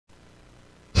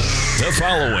The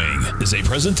following is a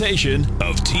presentation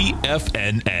of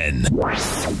TFNN.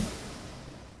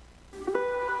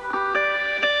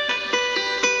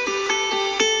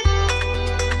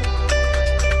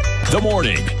 The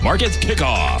Morning Market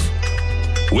Kickoff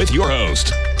with your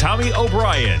host, Tommy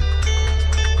O'Brien.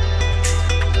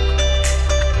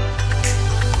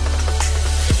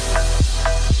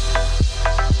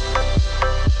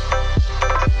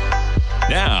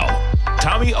 Now,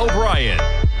 Tommy O'Brien.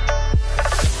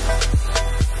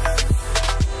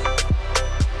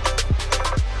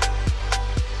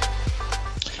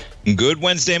 Good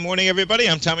Wednesday morning, everybody.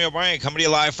 I'm Tommy O'Brien, coming to you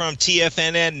live from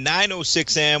TFNN,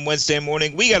 9:06 a.m. Wednesday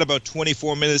morning. We got about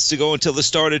 24 minutes to go until the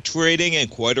start of trading, and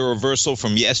quite a reversal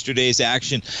from yesterday's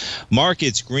action.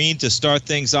 Markets green to start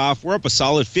things off. We're up a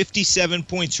solid 57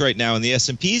 points right now in the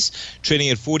S&Ps, trading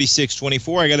at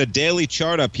 46.24. I got a daily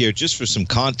chart up here just for some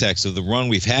context of the run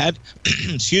we've had.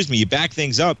 Excuse me. You back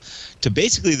things up to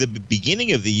basically the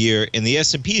beginning of the year in the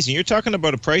S&Ps, and you're talking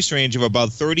about a price range of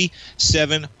about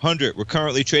 3,700. We're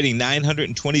currently trading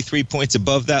 923 points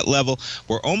above that level.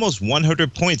 We're almost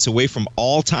 100 points away from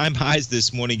all-time highs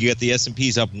this morning. You got the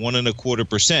S&Ps up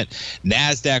 1.25%.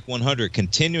 NASDAQ 100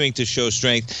 continuing to show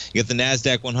strength. You got the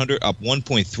NASDAQ 100 up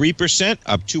 1.3%,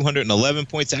 up 211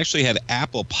 points. Actually had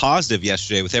Apple positive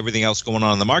yesterday with everything else going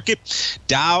on in the market.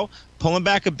 Dow pulling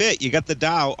back a bit. You got the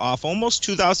Dow off almost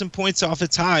 2,000 points off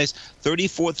its highs,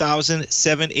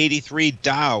 34,783.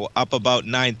 Dow up about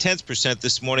 0.9%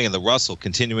 this morning, and the Russell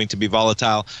continuing to be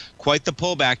volatile. Quite the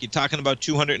pullback. You're talking about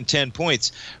 210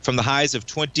 points from the highs of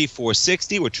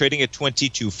 2460. We're trading at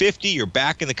 2250. You're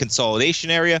back in the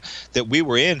consolidation area that we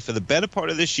were in for the better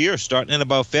part of this year, starting in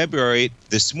about February.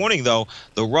 This morning, though,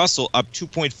 the Russell up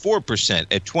 2.4%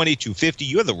 at 2250.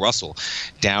 You have the Russell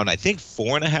down, I think,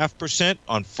 4.5%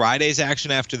 on Friday's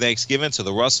action after Thanksgiving, so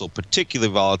the Russell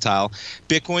particularly volatile.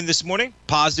 Bitcoin this morning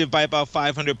positive by about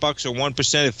 $500 or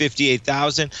 1% at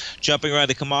 58,000. Jumping around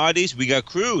to commodities, we got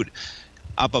crude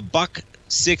up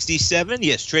 $1.67.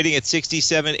 Yes, trading at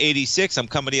 67.86. I'm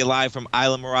coming to you live from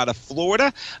Isla Mirada,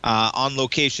 Florida, on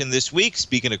location this week.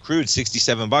 Speaking of crude,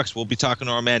 $67. We'll be talking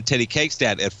to our man Teddy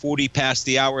Kegstad at 40 past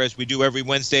the hour, as we do every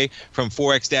Wednesday from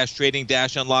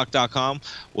forex-trading-unlock.com.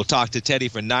 We'll talk to Teddy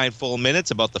for 9 full minutes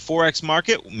about the forex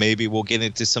market. Maybe we'll get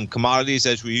into some commodities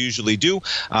as we usually do.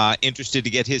 Interested to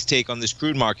get his take on this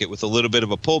crude market with a little bit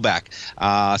of a pullback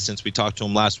since we talked to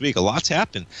him last week. A lot's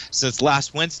happened since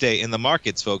last Wednesday in the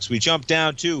markets, folks. We jumped down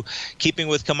to, keeping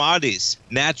with commodities,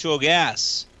 natural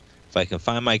gas. If I can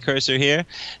find my cursor here,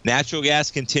 natural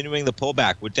gas continuing the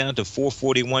pullback. We're down to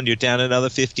 441. You're down another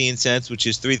 15 cents, which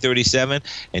is 337.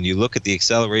 And you look at the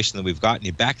acceleration that we've got, and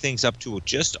you back things up to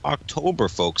just October,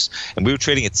 folks. And we were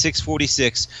trading at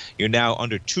 646. You're now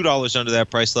under $2 under that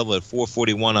price level at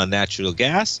 441 on natural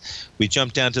gas. We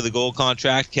jumped down to the gold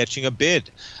contract, catching a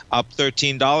bid, up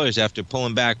 $13 after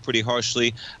pulling back pretty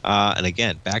harshly. And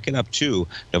again, backing up to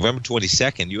November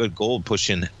 22nd, you had gold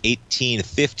pushing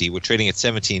 1850. We're trading at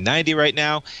 1790 right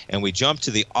now, and we jump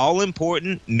to the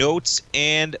all-important notes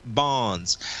and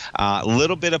bonds. A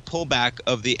little bit of pullback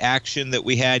of the action that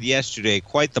we had yesterday.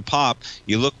 Quite the pop.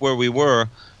 You look where we were,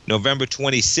 November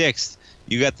 26th.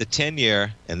 You got the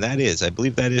 10-year, and that is, I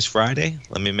believe that is Friday.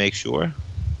 Let me make sure.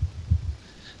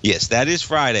 Yes, that is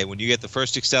Friday when you get the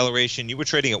first acceleration. You were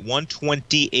trading at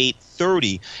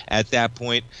 128.30 at that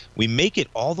point. We make it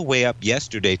all the way up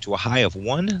yesterday to a high of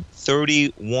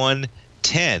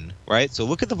 131.10, right? So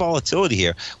look at the volatility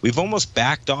here. We've almost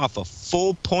backed off a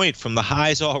full point from the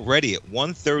highs already at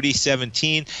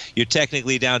 130.17. You're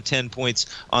technically down 10 points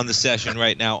on the session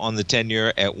right now on the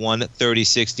 10-year at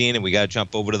 130.16, and we got to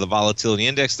jump over to the volatility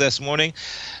index this morning.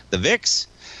 The VIX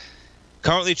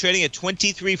currently trading at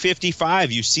 23.55.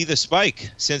 You see the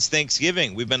spike since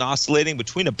Thanksgiving. We've been oscillating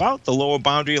between about the lower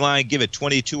boundary line, give it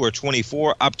 22 or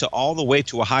 24, up to all the way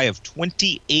to a high of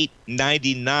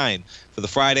 28.99 for the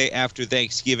Friday after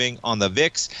Thanksgiving on the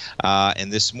VIX.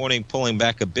 And this morning pulling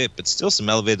back a bit, but still some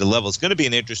elevated levels. Going to be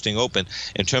an interesting open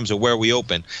in terms of where we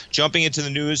open. Jumping into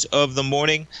the news of the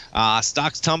morning,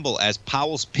 stocks tumble as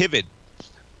Powell's pivot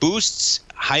boosts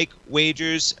hike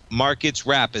wagers, markets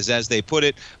wrap, as they put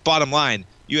it. Bottom line,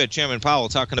 you had Chairman Powell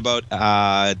talking about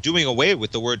doing away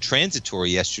with the word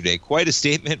transitory yesterday. Quite a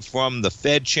statement from the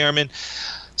Fed chairman.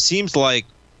 Seems like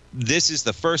this is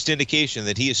the first indication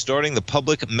that he is starting the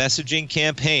public messaging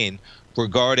campaign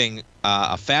regarding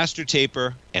a faster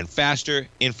taper and faster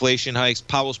inflation hikes.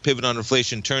 Powell's pivot on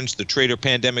inflation turns the trader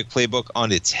pandemic playbook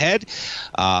on its head.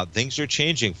 Things are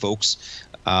changing, folks.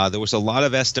 There was a lot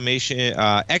of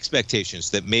expectations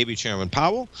that maybe Chairman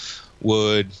Powell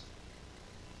would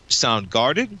sound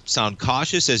guarded, sound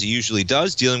cautious as he usually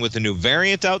does, dealing with a new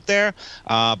variant out there.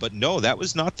 But no, that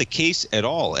was not the case at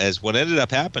all, as what ended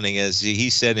up happening, as he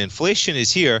said, inflation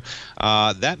is here.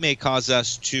 That may cause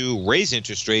us to raise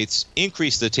interest rates,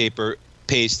 increase the taper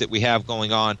pace that we have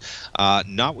going on.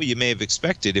 Not what you may have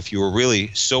expected if you were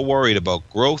really so worried about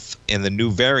growth and the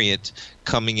new variant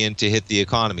coming in to hit the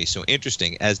economy. So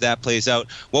interesting as that plays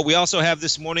out. What we also have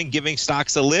this morning giving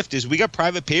stocks a lift is we got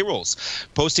private payrolls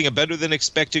posting a better than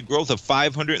expected growth of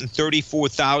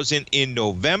 534,000 in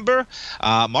November.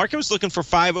 Market was looking for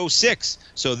 506.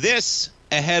 So this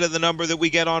ahead of the number that we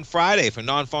get on Friday for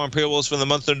non-farm payrolls for the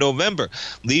month of November.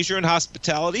 Leisure and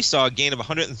hospitality saw a gain of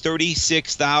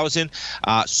 136,000.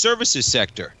 Services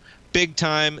sector, big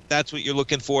time. That's what you're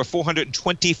looking for.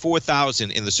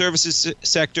 424,000 in the services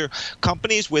sector.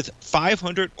 Companies with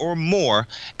 500 or more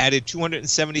added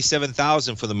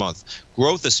 277,000 for the month.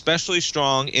 Growth especially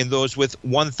strong in those with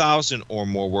 1,000 or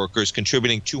more workers,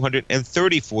 contributing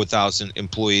 234,000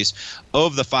 employees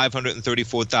of the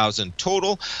 534,000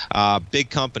 total. Big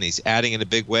companies adding in a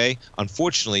big way.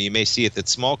 Unfortunately, you may see it that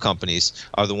small companies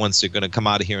are the ones that are going to come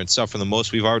out of here and suffer the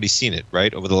most. We've already seen it,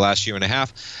 right, over the last year and a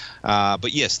half.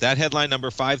 But yes, that headline number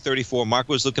 534, market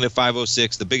was looking at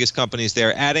 506. The biggest companies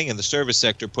there adding, and the service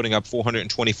sector putting up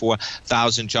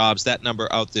 424,000 jobs. That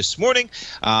number out this morning.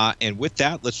 And with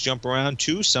that, let's jump around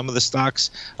to some of the stocks.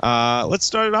 Let's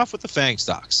start it off with the FANG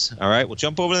stocks. All right, we'll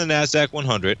jump over to the NASDAQ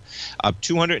 100, up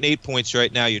 208 points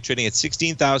right now. You're trading at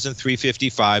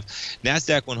 16,355.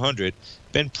 NASDAQ 100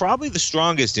 been probably the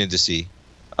strongest indice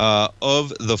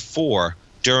of the four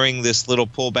during this little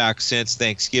pullback since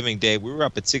Thanksgiving Day. We were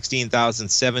up at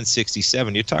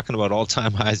 16,767. You're talking about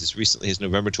all-time highs as recently as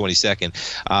November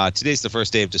 22nd. Today's the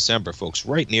first day of December, folks,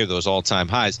 right near those all-time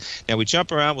highs. Now, we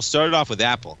jump around. We'll start it off with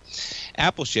Apple.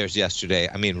 Apple shares yesterday,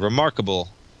 I mean, remarkable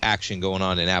action going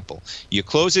on in Apple. You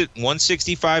close it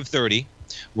 165.30.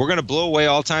 We're going to blow away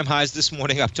all-time highs this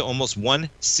morning up to almost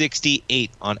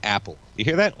 168 on Apple. You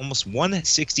hear that? Almost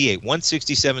 168,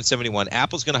 167.71.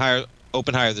 Apple's going to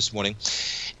open higher this morning.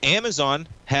 Amazon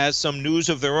has some news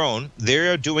of their own.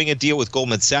 They're doing a deal with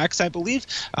Goldman Sachs, I believe,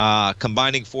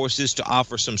 combining forces to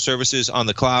offer some services on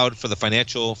the cloud for their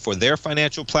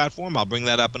financial platform. I'll bring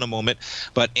that up in a moment.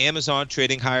 But Amazon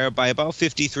trading higher by about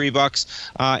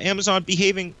 $53. Amazon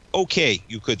behaving okay,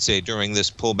 you could say, during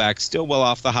this pullback. Still well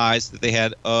off the highs that they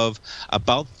had of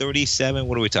about 37.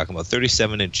 What are we talking about?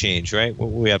 37 and change, right? What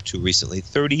were we up to recently?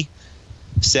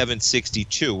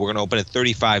 37.62. We're going to open at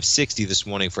 35.60 this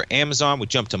morning for Amazon. We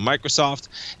jump to Microsoft,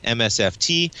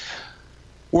 MSFT.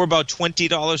 We're about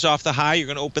 $20 off the high. You're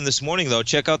going to open this morning, though.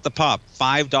 Check out the pop.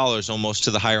 $5 almost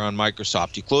to the higher on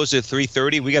Microsoft. You close at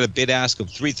 330. We got a bid ask of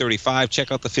 335.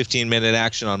 Check out the 15-minute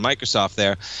action on Microsoft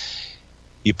there.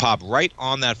 You pop right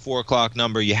on that 4 o'clock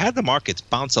number. You had the markets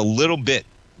bounce a little bit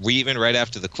even right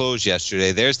after the close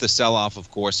yesterday. There's the sell-off, of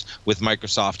course, with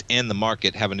Microsoft and the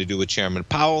market having to do with Chairman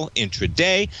Powell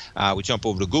intraday. We jump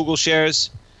over to Google shares.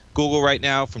 Google right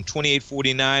now from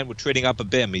 28.49, we're trading up a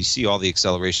bit. I mean, you see all the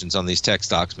accelerations on these tech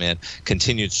stocks, man.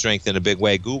 Continued strength in a big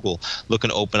way. Google looking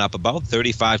to open up about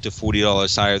 $35 to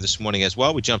 $40 higher this morning as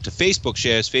well. We jump to Facebook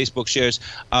shares. Facebook shares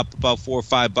up about $4 or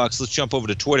 $5. Let's jump over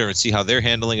to Twitter and see how they're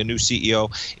handling a new CEO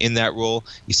in that role.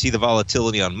 You see the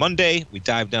volatility on Monday. We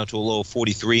dive down to a low of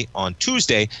 43 on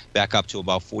Tuesday, back up to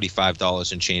about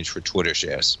 $45 and change for Twitter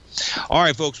shares. All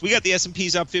right, folks, we got the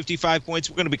S&Ps up 55 points.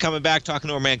 We're going to be coming back talking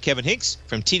to our man Kevin Hincks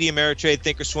from TD Ameritrade,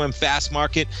 Thinkorswim, Fast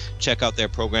Market. Check out their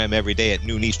program every day at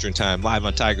noon Eastern Time, live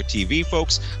on Tiger TV,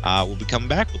 folks. We'll be coming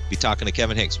back. We'll be talking to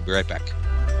Kevin Hincks. We'll be right back.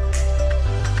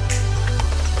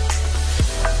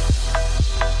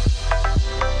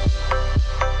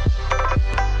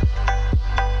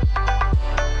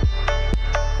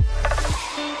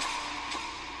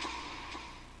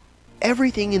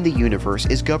 Everything in the universe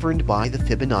is governed by the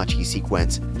Fibonacci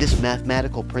sequence. This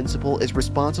mathematical principle is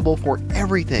responsible for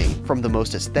everything from the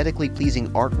most aesthetically pleasing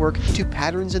artwork to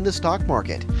patterns in the stock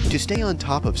market. To stay on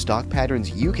top of stock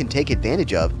patterns you can take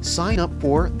advantage of, sign up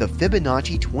for the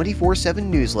Fibonacci 24/7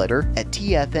 newsletter at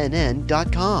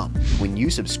TFNN.com. When you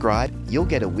subscribe, you'll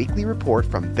get a weekly report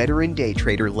from veteran day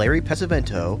trader Larry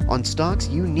Pesavento on stocks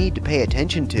you need to pay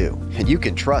attention to. And you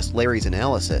can trust Larry's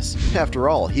analysis. After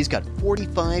all, he's got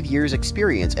 45 years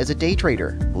experience as a day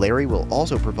trader. Larry will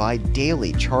also provide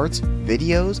daily charts,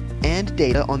 videos, and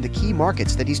data on the key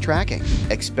markets that he's tracking.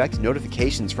 Expect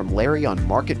notifications from Larry on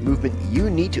market movement you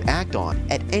need to act on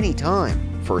at any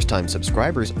time. First-time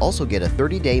subscribers also get a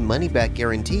 30-day money-back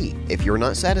guarantee. If you're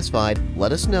not satisfied,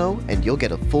 let us know and you'll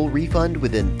get a full refund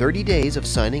within 30 days of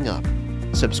signing up.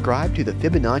 Subscribe to the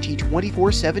Fibonacci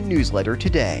 24/7 newsletter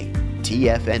today.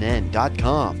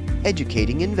 TFNN.com.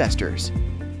 educating investors.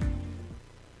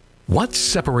 What's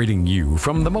separating you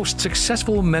from the most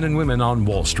successful men and women on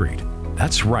Wall Street?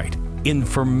 That's right,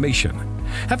 information.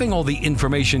 Having all the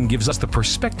information gives us the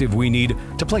perspective we need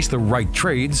to place the right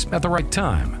trades at the right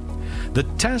time. The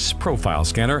TAS Profile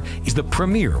Scanner is the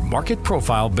premier market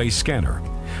profile-based scanner.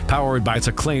 Powered by its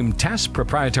acclaimed TAS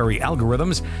proprietary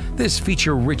algorithms, this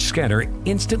feature-rich scanner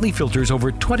instantly filters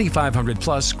over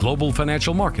 2,500-plus global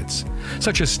financial markets,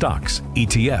 such as stocks,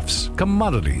 ETFs,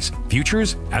 commodities,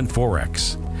 futures, and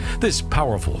Forex. This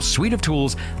powerful suite of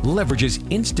tools leverages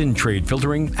instant trade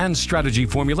filtering and strategy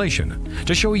formulation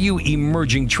to show you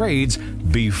emerging trades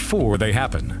before they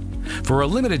happen. For a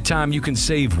limited time, you can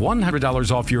save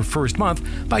 $100 off your first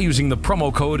month by using the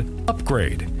promo code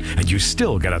UPGRADE, and you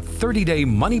still get a 30-day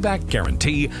money-back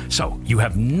guarantee, so you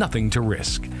have nothing to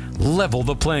risk. Level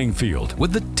the playing field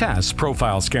with the TAS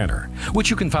Profile Scanner, which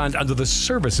you can find under the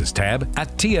Services tab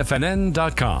at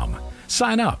TFNN.com.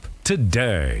 Sign up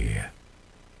today.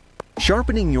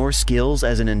 Sharpening your skills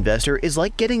as an investor is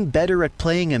like getting better at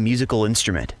playing a musical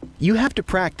instrument. You have to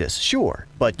practice, sure,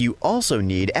 but you also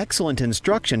need excellent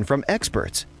instruction from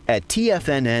experts. At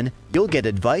TFNN, you'll get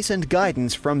advice and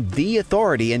guidance from the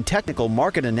authority in technical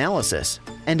market analysis.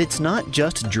 And it's not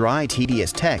just dry,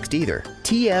 tedious text either.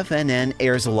 TFNN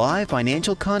airs live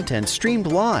financial content streamed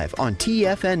live on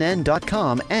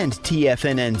TFNN.com and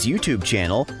TFNN's YouTube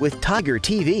channel with Tiger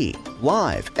TV,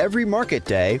 live every market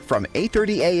day from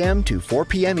 8:30 a.m. to 4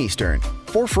 p.m. Eastern.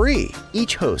 For free.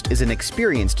 Each host is an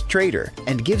experienced trader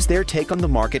and gives their take on the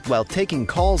market while taking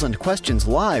calls and questions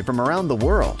live from around the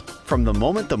world. From the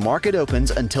moment the market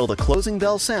opens until the closing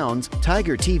bell sounds,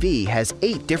 Tiger TV has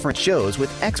 8 different shows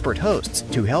with expert hosts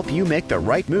to help you make the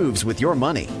right moves with your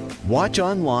money. Watch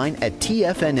online at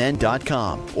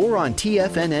TFNN.com or on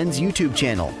TFNN's YouTube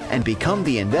channel and become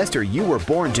the investor you were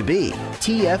born to be.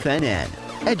 TFNN,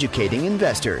 educating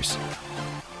investors.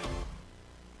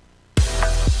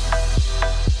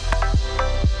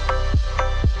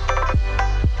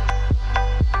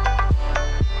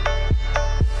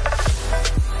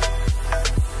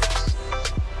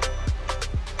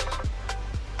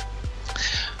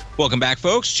 Welcome back,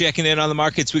 folks. Checking in on the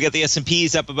markets. We got the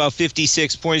S&Ps up about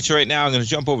 56 points right now. I'm going to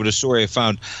jump over to a story I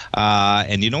found.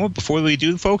 And you know what? Before we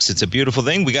do, folks, it's a beautiful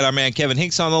thing. We got our man Kevin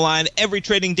Hincks on the line every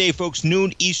trading day, folks,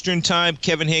 noon Eastern time.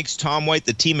 Kevin Hincks, Tom White,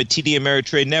 the team at TD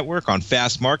Ameritrade Network on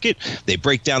Fast Market. They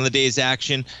break down the day's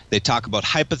action. They talk about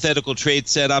hypothetical trade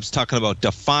setups, talking about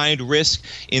defined risk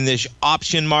in this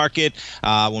option market.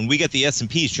 When we get the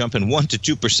S&Ps jumping 1 to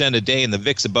 2% a day and the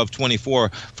VIX above 24,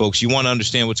 folks, you want to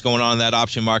understand what's going on in that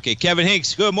option market. Kevin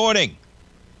Hincks, good morning.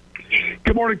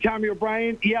 Good morning, Tommy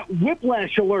O'Brien. Yeah,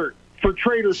 whiplash alert for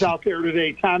traders out there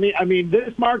today, Tommy. I mean,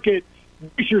 this market,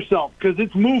 brace yourself, because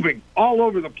it's moving all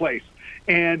over the place.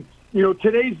 And, you know,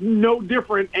 today's no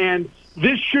different, and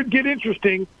this should get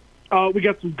interesting. We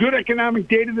got some good economic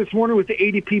data this morning with the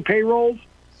ADP payrolls.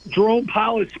 Jerome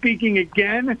Powell is speaking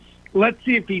again. Let's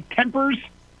see if he tempers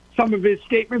some of his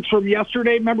statements from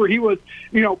yesterday. Remember, he was,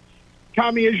 you know,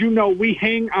 Tommy, as you know, we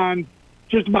hang on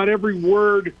just about every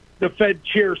word the Fed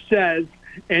chair says.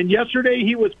 And yesterday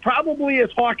he was probably as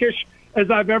hawkish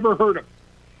as I've ever heard him.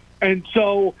 And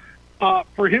so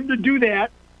for him to do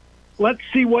that, let's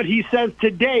see what he says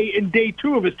today in day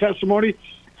 2 of his testimony,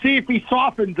 see if he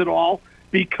softens at all,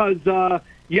 because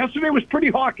yesterday was pretty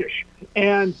hawkish.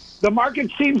 And the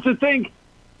market seems to think,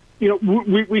 you know,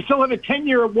 we still have a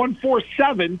 10-year at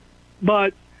 147,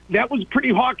 but that was pretty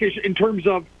hawkish in terms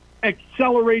of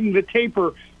accelerating the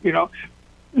taper, you know.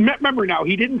 Remember now,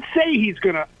 he didn't say he's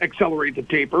going to accelerate the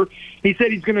taper. He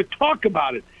said he's going to talk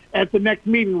about it at the next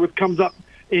meeting, which comes up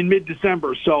in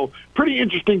mid-December. So pretty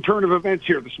interesting turn of events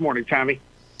here this morning, Tommy.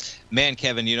 Man,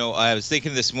 Kevin, you know, I was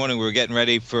thinking this morning we were getting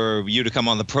ready for you to come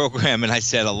on the program, and I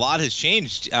said a lot has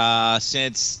changed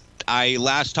since I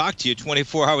last talked to you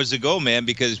 24 hours ago, man,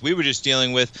 because we were just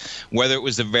dealing with whether it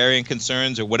was the variant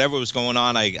concerns or whatever was going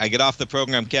on. I get off the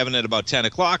program, Kevin, at about 10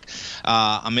 o'clock.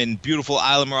 I'm in beautiful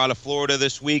Islamorada, Florida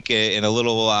this week in a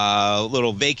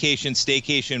little vacation,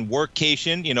 staycation,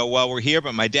 workcation, you know, while we're here.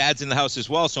 But my dad's in the house as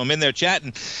well, so I'm in there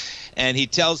chatting. And he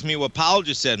tells me what Powell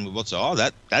just said. And what's all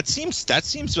that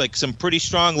seems like some pretty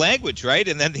strong language, right?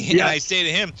 And then I say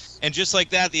to him, and just like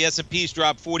that, the S&Ps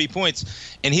dropped 40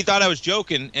 points. And he thought I was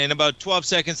joking. And about 12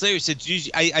 seconds later, he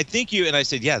said, I think you. And I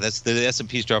said, yeah, that's the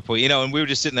S&Ps dropped 40. You know, and we were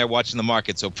just sitting there watching the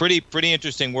market. So pretty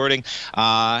interesting wording.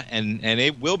 And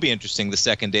it will be interesting the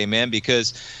second day, man,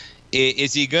 because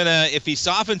Is he gonna, if he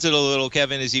softens it a little,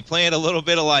 Kevin, is he playing a little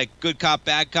bit of like good cop,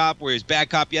 bad cop, where he's bad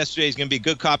cop yesterday, he's gonna be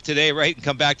good cop today, right, and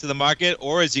come back to the market?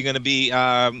 Or is he gonna be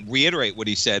reiterate what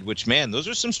he said, which, man, those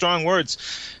are some strong words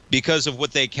because of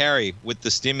what they carry with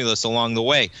the stimulus along the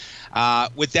way.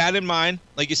 With that in mind,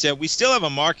 like you said, we still have a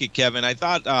market, Kevin. I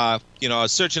thought, I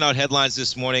was searching out headlines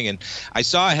this morning, and I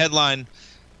saw a headline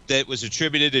that was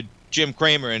attributed to Jim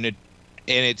Cramer, and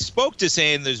it spoke to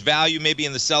saying there's value maybe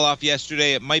in the sell-off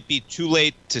yesterday. It might be too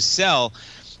late to sell.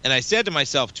 And I said to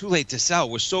myself, too late to sell.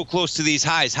 We're so close to these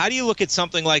highs. How do you look at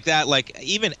something like that? Like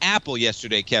even Apple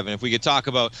yesterday, Kevin, if we could talk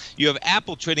about, you have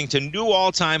Apple trading to new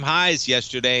all-time highs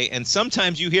yesterday. And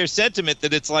sometimes you hear sentiment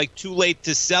that it's like too late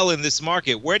to sell in this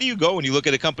market. Where do you go when you look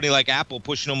at a company like Apple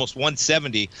pushing almost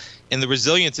 170 and the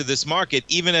resilience of this market,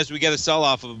 even as we get a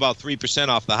sell-off of about 3%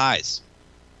 off the highs?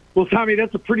 Well, Tommy,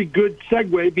 that's a pretty good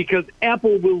segue because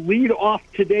Apple will lead off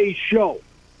today's show.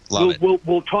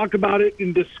 We'll talk about it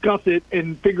and discuss it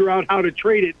and figure out how to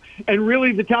trade it. And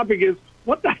really the topic is,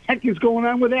 what the heck is going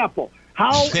on with Apple?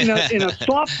 How in a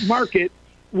soft market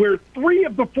where 3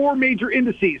 of the 4 major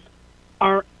indices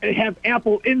have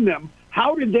Apple in them,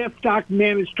 how did that stock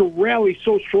manage to rally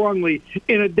so strongly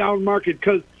in a down market?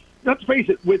 Because let's face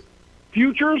it, with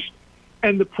futures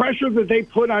and the pressure that they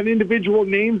put on individual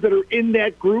names that are in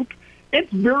that group,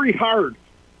 it's very hard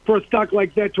for a stock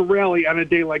like that to rally on a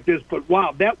day like this. But,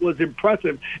 wow, that was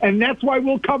impressive. And that's why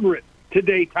we'll cover it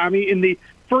today, Tommy, in the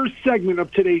first segment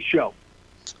of today's show.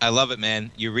 I love it,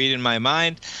 man. You read in my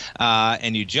mind,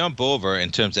 and you jump over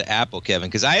in terms of Apple, Kevin,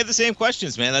 because I have the same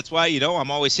questions, man. That's why,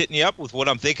 I'm always hitting you up with what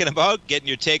I'm thinking about, getting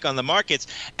your take on the markets.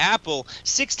 Apple,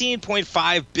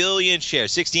 16.5 billion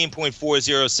shares,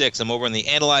 16.406. I'm over in the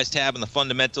Analyze tab and the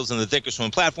Fundamentals and the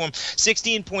Thinkorswim platform.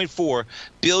 16.4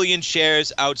 billion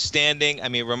shares outstanding. I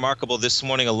mean, remarkable this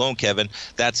morning alone, Kevin.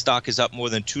 That stock is up more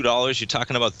than $2. You're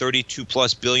talking about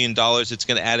 $32+ billion it's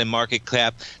going to add in market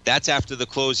cap. That's after the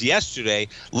close yesterday.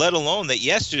 Let alone that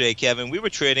yesterday, Kevin, we were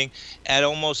trading at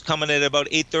almost coming at about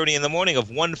 8:30 in the morning of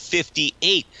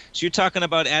 158. So you're talking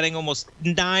about adding almost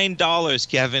 $9,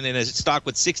 Kevin, in a stock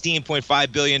with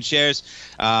 16.5 billion shares.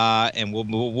 And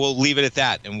we'll leave it at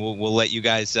that, and we'll let you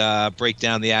guys break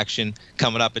down the action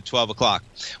coming up at 12 o'clock.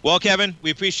 Well, Kevin,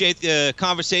 we appreciate the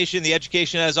conversation, the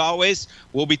education as always.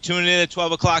 We'll be tuning in at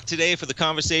 12 o'clock today for the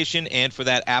conversation and for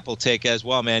that Apple take as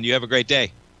well, man. You have a great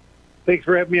day. Thanks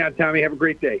for having me on, Tommy. Have a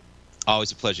great day.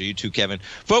 Always a pleasure. You too, Kevin.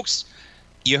 Folks,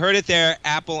 you heard it there.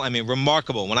 Apple, I mean,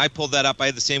 remarkable. When I pulled that up, I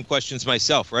had the same questions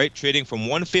myself, right? Trading from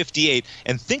 158.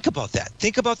 And think about that.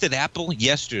 Think about that Apple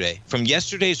yesterday, from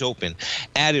yesterday's open,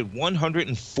 added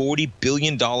 $140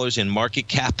 billion in market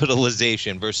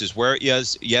capitalization versus where it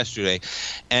was yesterday.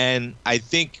 And I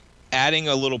think adding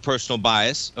a little personal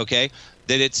bias, okay,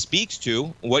 that it speaks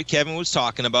to what Kevin was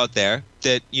talking about there,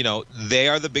 that, they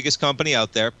are the biggest company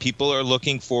out there. People are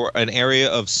looking for an area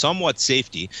of somewhat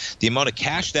safety. The amount of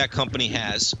cash that company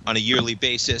has on a yearly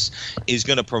basis is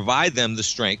going to provide them the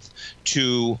strength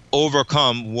to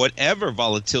overcome whatever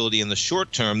volatility in the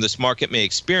short term this market may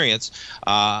experience.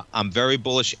 I'm very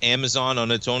bullish Amazon on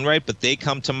its own right, but they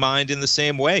come to mind in the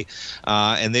same way.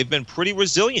 And they've been pretty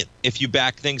resilient if you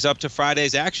back things up to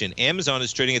Friday's action. Amazon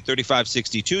is trading at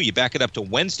 $35.62. You back it up to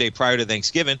Wednesday prior to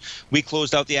Thanksgiving, we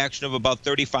closed out the action of about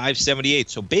 $35.78.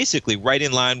 So basically right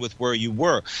in line with where you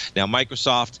were. Now,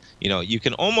 Microsoft, you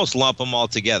can almost lump them all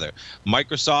together.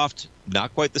 Microsoft,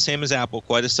 not quite the same as Apple,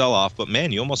 quite a sell-off, but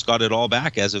man, you almost got it all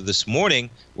back as of this morning.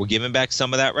 We're giving back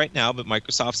some of that right now, but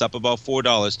Microsoft's up about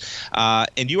 $4.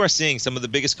 And you are seeing some of the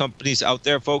biggest companies out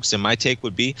there, folks, and my take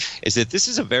would be is that this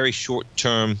is a very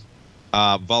short-term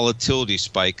volatility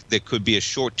spike that could be a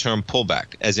short-term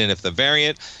pullback, as in if the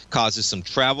variant causes some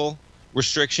travel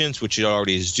restrictions, which it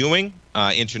already is doing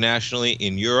internationally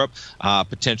in Europe,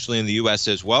 potentially in the U.S.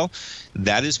 as well.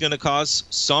 That is going to cause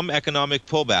some economic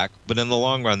pullback, but in the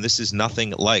long run, this is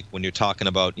nothing like when you're talking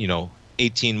about,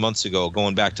 18 months ago,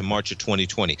 going back to March of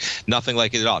 2020. Nothing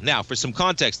like it at all. Now, for some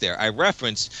context there, I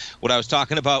referenced what I was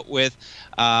talking about with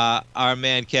our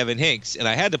man Kevin Hincks, and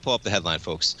I had to pull up the headline,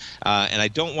 folks. And I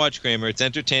don't watch Cramer. It's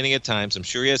entertaining at times. I'm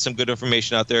sure he has some good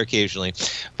information out there occasionally.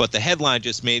 But the headline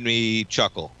just made me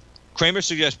chuckle. Cramer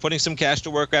suggests putting some cash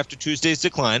to work after Tuesday's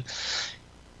decline.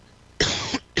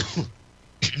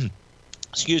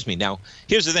 Excuse me. Now,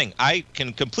 here's the thing. I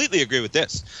can completely agree with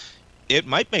this. It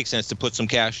might make sense to put some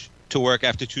cash to work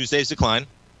after Tuesday's decline.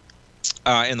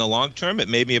 In the long term, it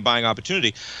may be a buying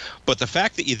opportunity. But the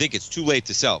fact that you think it's too late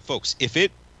to sell, folks,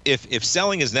 if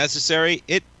selling is necessary,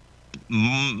 it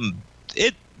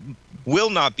will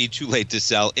not be too late to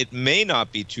sell. It may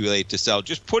not be too late to sell.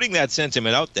 Just putting that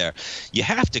sentiment out there, you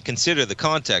have to consider the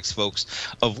context, folks,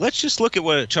 of let's just look at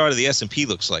what a chart of the S&P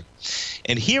looks like.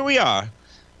 And here we are,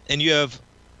 and you have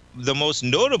the most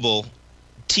notable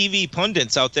TV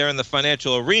pundits out there in the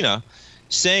financial arena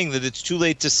saying that it's too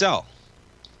late to sell.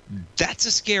 That's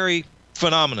a scary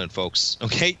phenomenon, folks.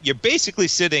 Okay, you're basically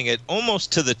sitting at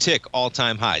almost to the tick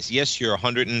all-time highs. Yes, you're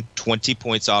 120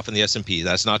 points off in the S&P.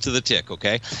 That's not to the tick,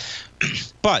 okay?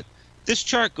 But this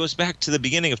chart goes back to the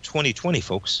beginning of 2020,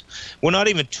 folks. We're not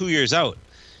even 2 years out.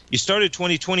 You started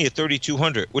 2020 at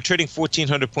 3,200. We're trading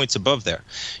 1,400 points above there.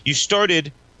 You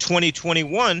started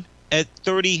 2021 at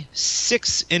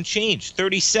 36 and change,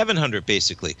 3,700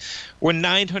 basically. We're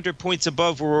 900 points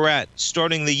above where we're at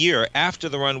starting the year after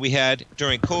the run we had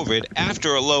during COVID,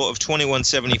 after a low of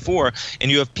 2174, and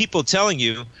you have people telling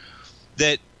you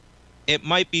that it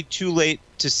might be too late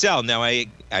to sell. Now, I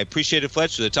appreciated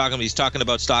Fletcher. He's talking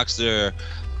about stocks that are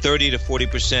 30 to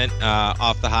 40%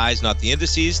 off the highs, not the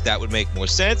indices. That would make more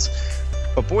sense.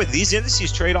 But boy, these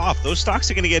indices trade off. Those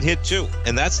stocks are going to get hit too.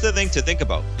 And that's the thing to think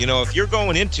about. You know, if you're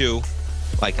going into,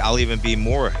 like, I'll even be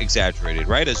more exaggerated,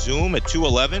 right? A Zoom at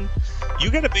 211,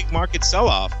 you get a big market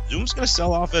sell-off. Zoom's going to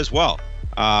sell off as well.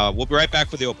 We'll be right back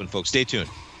for the open, folks. Stay tuned.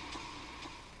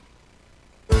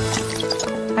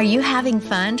 Are you having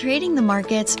fun trading the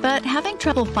markets, but having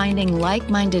trouble finding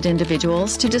like-minded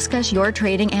individuals to discuss your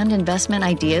trading and investment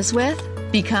ideas with?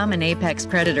 Become an apex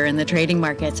predator in the trading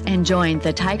markets and join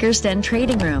the Tiger's Den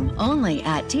Trading Room only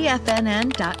at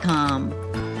TFNN.com.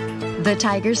 The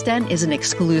Tiger's Den is an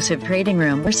exclusive trading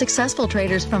room where successful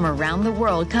traders from around the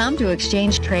world come to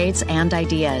exchange trades and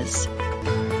ideas.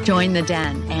 Join the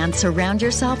den and surround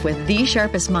yourself with the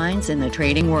sharpest minds in the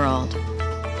trading world.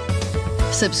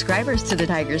 Subscribers to the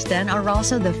Tiger's Den are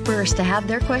also the first to have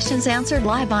their questions answered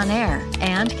live on air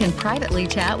and can privately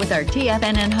chat with our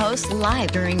TFNN hosts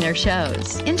live during their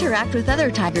shows. Interact with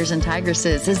other Tigers and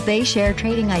Tigresses as they share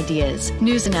trading ideas,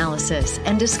 news analysis,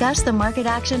 and discuss the market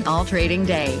action all trading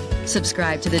day.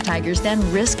 Subscribe to the Tiger's Den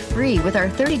risk-free with our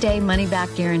 30-day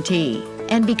money-back guarantee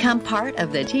and become part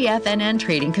of the TFNN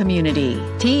trading community.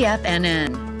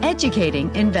 TFNN,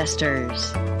 educating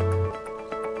investors.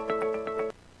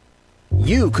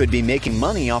 You could be making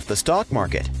money off the stock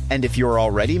market. And if you're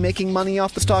already making money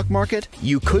off the stock market,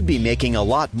 you could be making a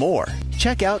lot more.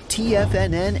 Check out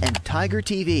TFNN and Tiger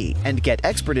TV and get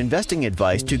expert investing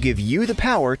advice to give you the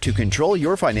power to control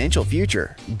your financial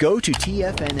future. Go to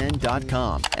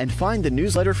TFNN.com and find the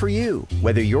newsletter for you.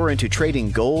 Whether you're into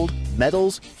trading gold,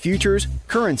 metals, futures,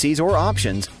 currencies, or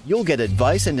options, you'll get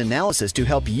advice and analysis to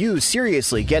help you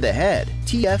seriously get ahead.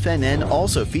 TFNN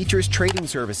also features trading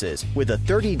services with a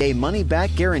 30-day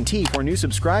money-back guarantee for new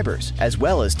subscribers, as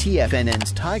well as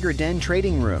TFNN's Tiger Den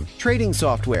Trading Room, trading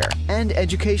software, and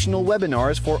educational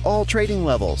webinars for all trading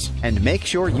levels. And make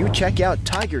sure you check out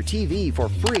Tiger TV for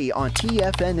free on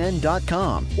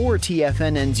TFNN.com or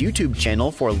TFNN's YouTube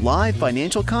channel for live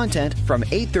financial content from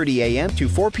 8:30 a.m. to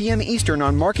 4 p.m. Eastern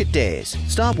on market days.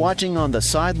 Stop watching on the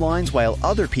sidelines while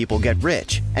other people get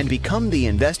rich and become the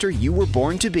investor you were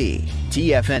born to be.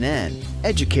 TFNN,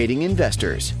 educating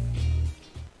investors.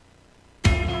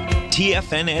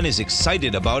 TFNN is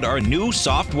excited about our new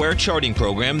software charting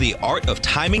program, The Art of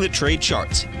Timing the Trade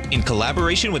Charts. In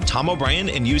collaboration with Tom O'Brien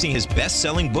and using his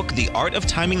best-selling book, The Art of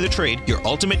Timing the Trade, Your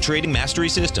Ultimate Trading Mastery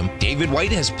System, David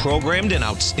White has programmed an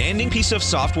outstanding piece of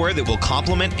software that will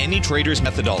complement any trader's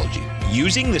methodology.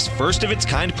 Using this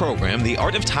first-of-its-kind program, The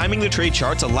Art of Timing the Trade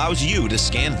Charts allows you to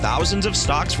scan thousands of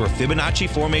stocks for Fibonacci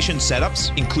formation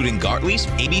setups, including Gartley's,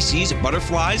 ABCs,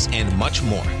 butterflies, and much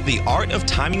more. The Art of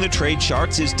Timing the Trade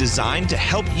Charts is designed to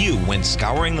help you when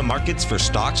scouring the markets for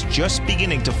stocks just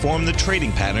beginning to form the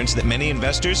trading patterns that many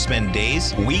investors spend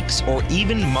days, weeks, or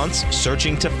even months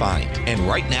searching to find. And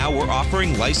right now, we're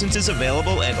offering licenses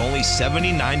available at only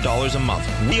 $79 a month.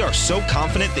 We are so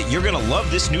confident that you're going to love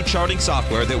this new charting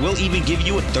software that will even give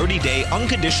you a 30-day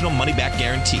unconditional money-back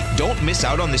guarantee. Don't miss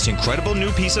out on this incredible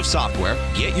new piece of software.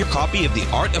 Get your copy of The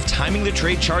Art of Timing the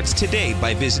Trade Charts today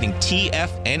by visiting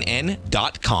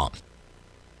TFNN.com.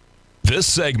 This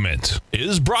segment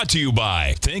is brought to you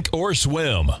by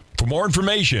Thinkorswim. For more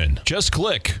information, just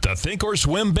click the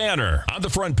Thinkorswim banner on the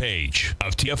front page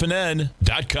of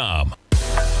TFNN.com.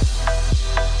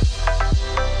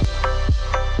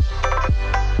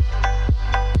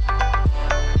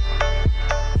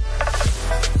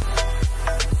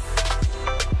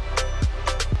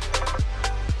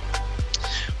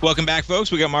 Welcome back,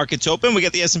 folks. We got markets open. We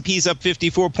got the S&Ps up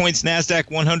 54 points. NASDAQ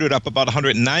 100 up about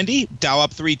 190. Dow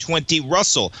up 320.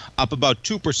 Russell up about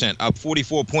 2%, up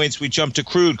 44 points. We jump to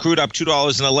crude. Crude up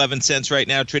 $2.11 right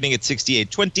now, trading at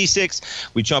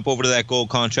 68.26. We jump over to that gold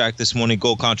contract this morning.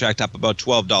 Gold contract up about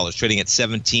 $12, trading at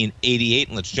 17.88.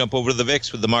 And let's jump over to the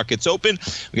VIX with the markets open.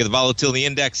 We got the volatility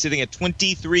index sitting at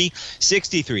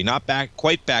 2363. Not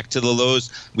quite back to the lows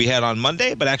we had on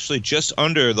Monday, but actually just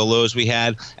under the lows we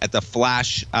had at the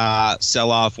flash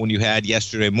sell-off when you had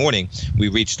yesterday morning. We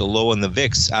reached a low in the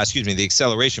VIX, the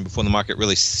acceleration before the market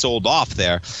really sold off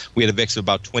there. We had a VIX of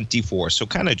about 24, so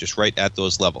kind of just right at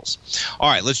those levels. All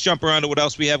right, let's jump around to what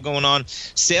else we have going on.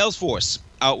 Salesforce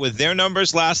out with their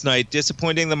numbers last night,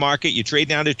 disappointing the market. You trade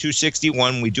down to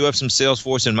 261. We do have some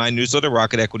Salesforce in my newsletter,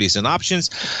 Rocket Equities and Options.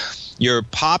 You're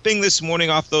popping this morning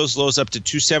off those lows up to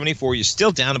 274. You're still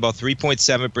down about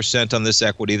 3.7% on this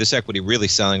equity. This equity really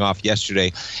selling off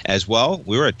yesterday as well.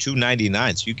 We were at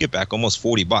 299, so you get back almost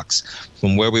 $40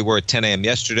 from where we were at 10 a.m.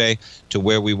 yesterday to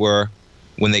where we were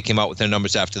when they came out with their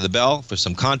numbers after the bell. For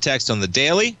some context on the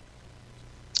daily,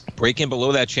 breaking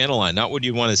below that channel line, not what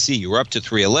you want to see. You were up to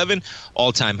 311,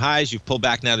 all-time highs. You've pulled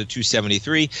back now to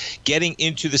 273, getting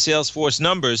into the Salesforce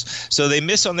numbers. So they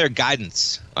miss on their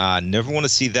guidance. Never want to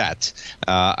see that.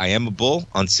 I am a bull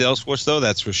on Salesforce, though,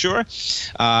 that's for sure.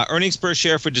 Earnings per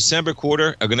share for December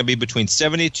quarter are going to be between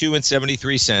 72 and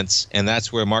 73 cents, and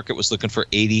that's where market was looking for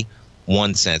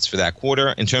 81 cents for that quarter.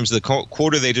 In terms of the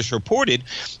quarter they just reported,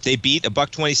 they beat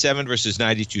 $1.27 versus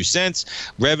 92 cents.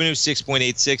 Revenue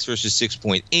 6.86 versus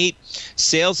 6.8.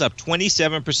 Sales up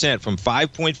 27% from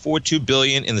 $5.42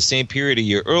 billion in the same period a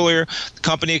year earlier. The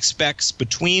company expects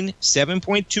between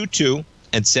 $7.22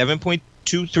 and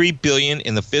 $7.23 billion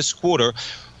in the fiscal quarter,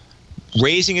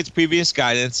 raising its previous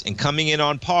guidance and coming in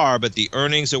on par, but the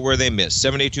earnings are where they missed,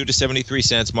 72 to 73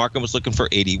 cents. Market was looking for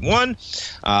 81.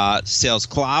 Sales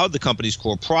Cloud, the company's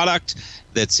core product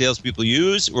that salespeople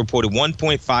use, reported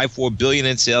 $1.54 billion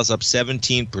in sales, up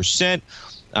 17%.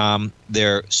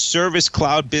 Their Service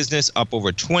Cloud business up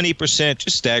over 20%,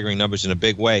 just staggering numbers in a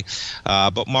big way.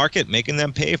 But market making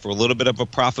them pay for a little bit of a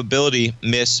profitability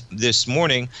miss this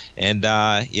morning. And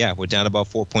we're down about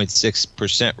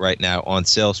 4.6% right now on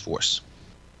Salesforce.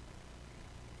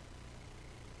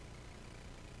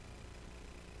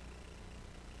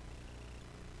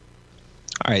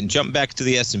 All right, and jump back to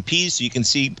the S&P so you can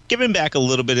see, giving back a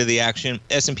little bit of the action.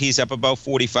 S&P's up about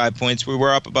 45 points. We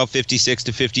were up about 56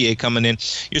 to 58 coming in.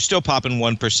 You're still popping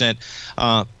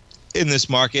 1% in this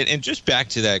market. And just back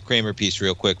to that Kramer piece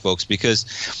real quick, folks,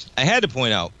 because I had to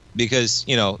point out, because,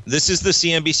 you know, this is the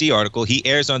CNBC article. He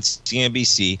airs on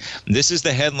CNBC. This is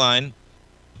the headline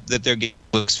that they're getting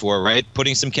looks for, right?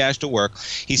 Putting some cash to work.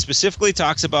 He specifically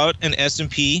talks about an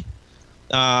S&P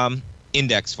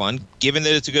index fund. Given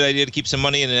that it's a good idea to keep some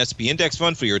money in an S&P index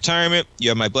fund for your retirement, you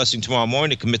have my blessing tomorrow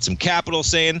morning to commit some capital,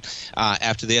 saying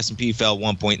after the S&P fell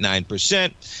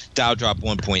 1.9%, Dow dropped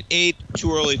 1.8%,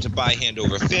 too early to buy hand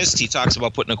over fist. He talks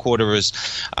about putting a quarter of his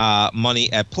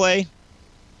money at play.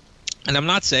 And I'm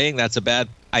not saying that's a bad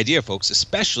idea, folks,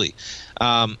 especially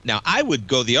now I would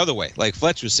go the other way. Like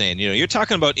Fletch was saying, you know, you're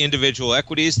talking about individual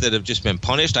equities that have just been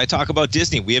punished. I talk about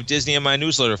Disney. We have Disney in my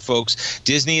newsletter, folks.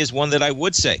 Disney is one that I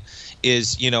would say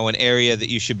is, you know, an area that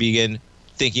you should begin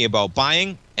thinking about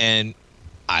buying, and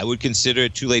I would consider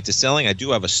it too late to selling. I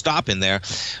do have a stop in there,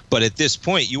 but at this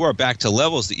point, you are back to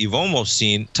levels that you've almost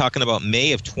seen. Talking about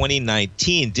May of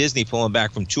 2019, Disney pulling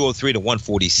back from 203 to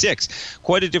 146.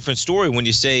 Quite a different story when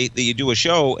you say that you do a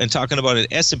show and talking about an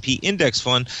S&P index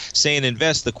fund saying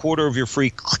invest the quarter of your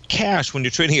free cash when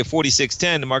you're trading at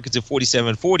 46.10, the market's at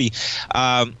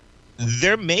 47.40.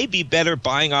 There may be better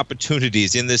buying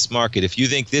opportunities in this market. If you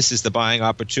think this is the buying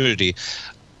opportunity,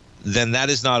 then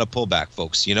that is not a pullback,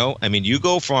 folks. You know, I mean, you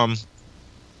go from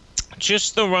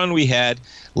just the run we had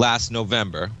last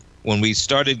November when we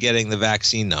started getting the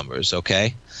vaccine numbers,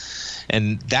 okay?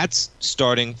 And that's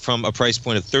starting from a price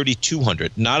point of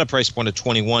 3,200, not a price point of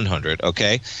 2,100,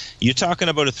 okay? You're talking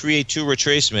about a 382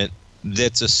 retracement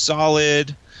that's a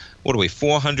solid,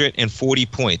 440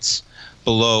 points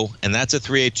below, and that's a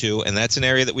 382, and that's an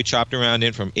area that we chopped around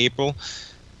in from April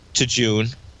to June.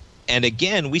 And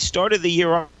again, we started the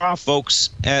year off, folks,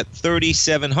 at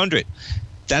 3,700.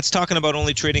 That's talking about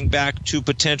only trading back to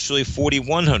potentially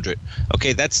 4,100.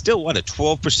 Okay, that's still, a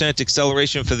 12%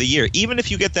 acceleration for the year. Even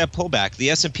if you get that pullback, the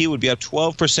S&P would be up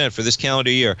 12% for this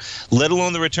calendar year, let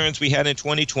alone the returns we had in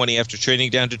 2020 after trading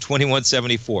down to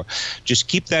 2174. Just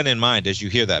keep that in mind as you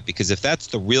hear that, because if that's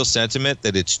the real sentiment,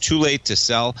 that it's too late to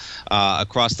sell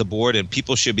across the board and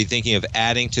people should be thinking of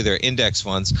adding to their index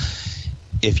funds,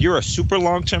 If you're a super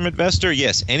long-term investor,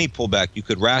 yes, any pullback you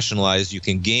could rationalize. You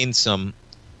can gain some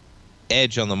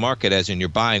edge on the market, as in you're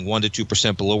buying 1% to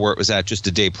 2% below where it was at just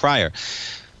a day prior.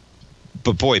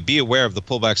 But boy, be aware of the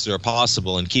pullbacks that are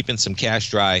possible, and keeping some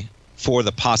cash dry for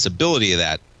the possibility of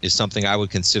that is something I would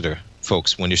consider,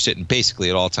 folks, when you're sitting basically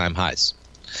at all-time highs.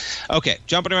 Okay,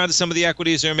 jumping around to some of the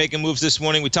equities that are making moves this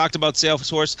morning. We talked about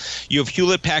Salesforce. You have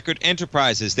Hewlett-Packard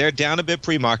Enterprises. They're down a bit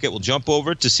pre-market. We'll jump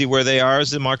over to see where they are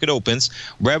as the market opens.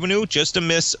 Revenue, just a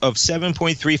miss of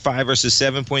 7.35 versus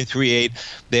 7.38.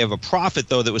 They have a profit,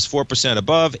 though, that was 4%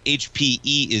 above.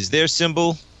 HPE is their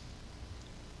symbol.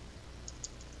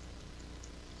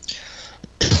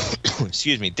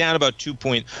 Excuse me, down about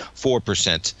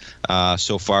 2.4%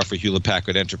 so far for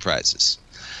Hewlett-Packard Enterprises.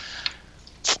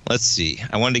 Let's see.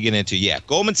 I wanted to get into,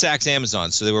 Goldman Sachs,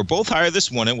 Amazon. So they were both higher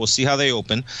this morning. We'll see how they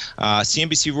open.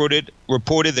 CNBC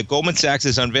reported that Goldman Sachs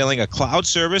is unveiling a cloud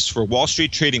service for Wall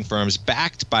Street trading firms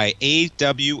backed by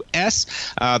AWS.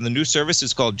 The new service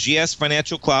is called GS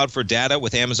Financial Cloud for Data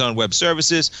with Amazon Web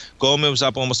Services. Goldman was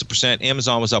up almost 1%.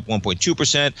 Amazon was up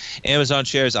 1.2%. Amazon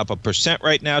shares up 1%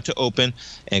 right now to open,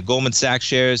 and Goldman Sachs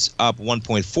shares up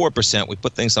 1.4%. We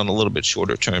put things on a little bit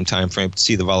shorter term time frame to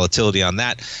see the volatility on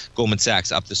that. Goldman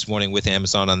Sachs up this morning with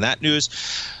Amazon on that news.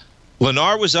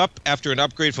 Lennar was up after an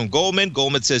upgrade from Goldman.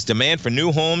 Goldman says demand for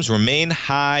new homes remains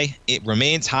high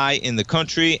in the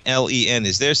country. LEN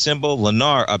is their symbol.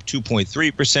 Lennar up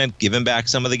 2.3%, giving back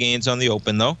some of the gains on the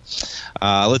open, though.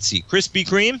 Let's see. Krispy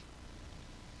Kreme,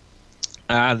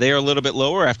 they're a little bit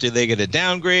lower after they get a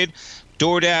downgrade.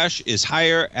 DoorDash is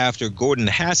higher after Gordon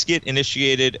Haskett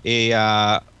initiated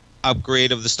a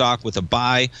upgrade of the stock with a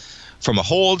buy from a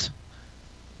hold.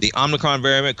 The Omicron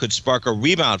variant could spark a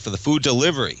rebound for the food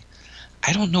delivery.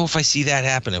 I don't know if I see that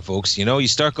happening, folks. You know, you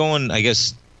start going, I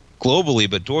guess, globally,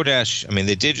 but DoorDash, I mean,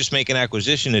 they did just make an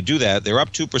acquisition to do that. They're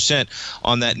up 2%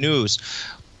 on that news.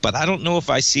 But I don't know if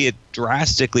I see it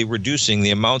drastically reducing the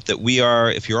amount that we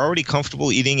are, if you're already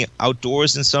comfortable eating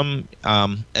outdoors in some,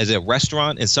 as a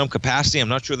restaurant in some capacity, I'm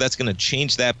not sure that's going to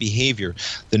change that behavior,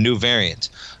 the new variant.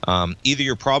 Either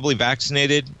you're probably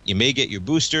vaccinated, you may get your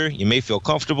booster, you may feel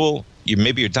comfortable,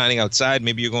 maybe you're dining outside,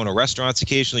 maybe you're going to restaurants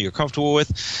occasionally you're comfortable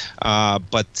with,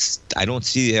 but I don't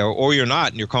see, or you're not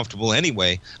and you're comfortable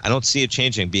anyway, I don't see it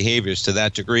changing behaviors to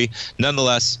that degree.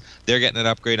 Nonetheless, they're getting an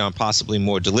upgrade on possibly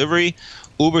more delivery.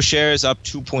 Uber shares up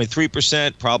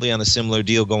 2.3%, probably on a similar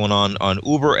deal going on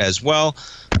Uber as well.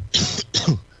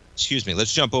 Excuse me.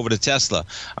 Let's jump over to Tesla.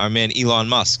 Our man Elon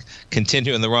Musk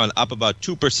continuing the run, up about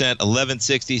 2%,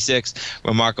 1166.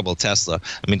 Remarkable Tesla.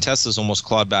 I mean, Tesla's almost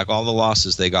clawed back all the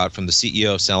losses they got from the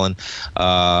CEO selling,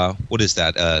 what is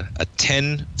that, a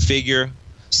 10-figure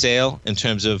sale in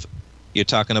terms of, you're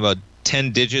talking about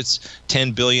 10 digits,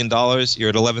 $10 billion. You're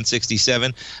at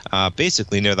 1167,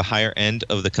 basically near the higher end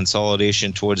of the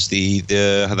consolidation towards the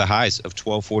highs of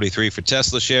 1243 for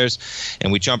Tesla shares.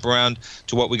 And we jump around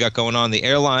to what we got going on the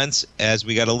airlines, as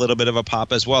we got a little bit of a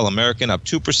pop as well. American up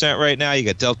 2% right now. You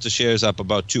got Delta shares up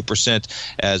about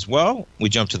 2% as well. We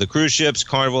jump to the cruise ships.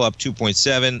 Carnival up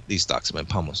 2.7. These stocks have been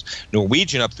pummeled.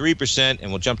 Norwegian up 3%,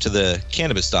 and we'll jump to the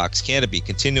cannabis stocks. Canopy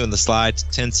continuing the slides,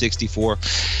 1064.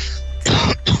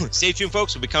 Stay tuned,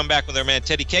 folks. We'll be coming back with our man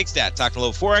Teddy Kegstad, talking a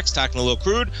little Forex, talking a little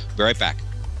crude. We'll be right back.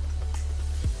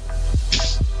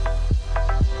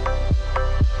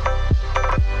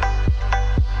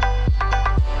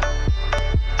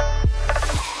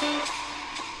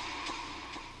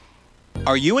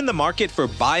 Are you in the market for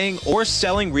buying or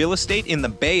selling real estate in the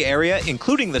Bay Area,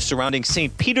 including the surrounding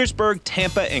St. Petersburg,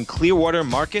 Tampa, and Clearwater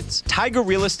markets? Tiger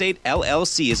Real Estate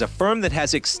LLC is a firm that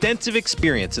has extensive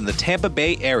experience in the Tampa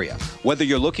Bay area. Whether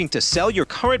you're looking to sell your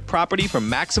current property for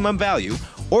maximum value,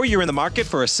 or you're in the market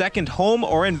for a second home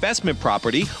or investment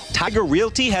property, Tiger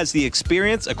Realty has the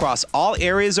experience across all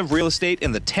areas of real estate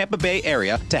in the Tampa Bay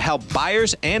area to help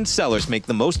buyers and sellers make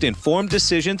the most informed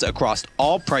decisions across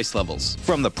all price levels.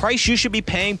 From the price you should be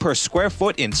paying per square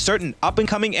foot in certain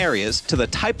up-and-coming areas to the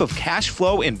type of cash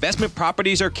flow investment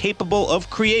properties are capable of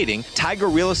creating, Tiger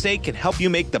Real Estate can help you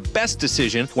make the best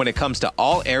decision when it comes to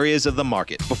all areas of the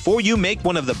market. Before you make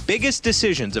one of the biggest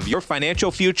decisions of your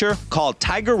financial future, call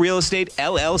Tiger Real Estate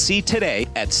LLC today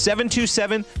at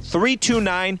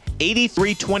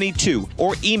 727-329-8322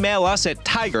 or email us at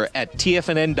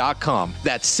tiger@tfnn.com.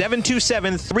 That's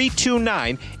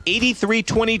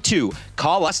 727-329-8322.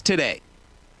 Call us today.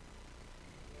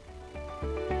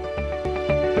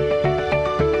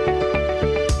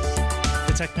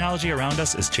 The technology around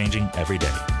us is changing every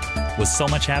day. With so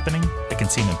much happening, it can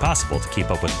seem impossible to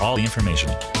keep up with all the information.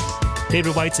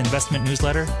 David White's investment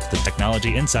newsletter, The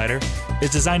Technology Insider,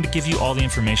 is designed to give you all the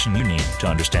information you need to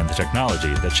understand the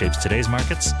technology that shapes today's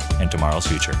markets and tomorrow's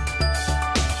future.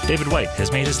 David White has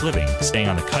made his living staying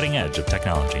on the cutting edge of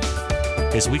technology.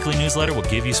 His weekly newsletter will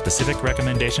give you specific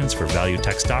recommendations for value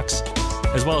tech stocks,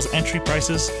 as well as entry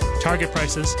prices, target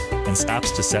prices, and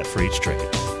stops to set for each trade.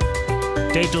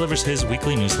 Dave delivers his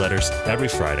weekly newsletters every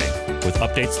Friday with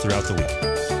updates throughout the week.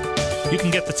 You can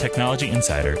get the Technology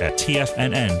Insider at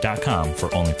TFNN.com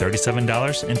for only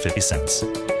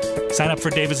 $37.50. Sign up for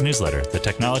David's newsletter, The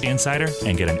Technology Insider,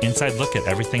 and get an inside look at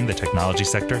everything the technology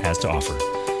sector has to offer.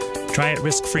 Try it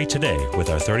risk-free today with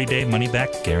our 30-day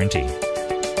money-back guarantee.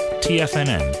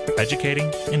 TFNN,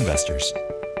 educating investors.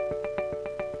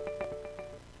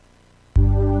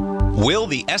 Will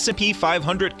the S&P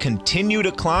 500 continue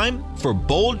to climb? For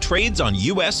bold trades on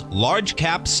U.S.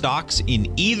 large-cap stocks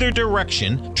in either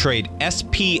direction, trade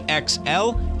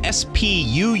SPXL,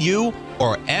 SPUU,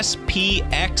 or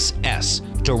SPXS.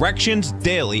 Directions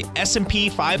Daily S&P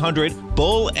 500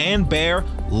 Bull and Bear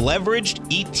Leveraged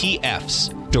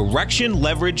ETFs. Direction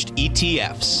Leveraged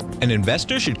ETFs. An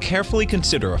investor should carefully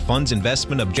consider a fund's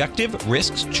investment objective,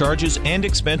 risks, charges, and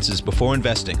expenses before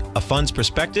investing. A fund's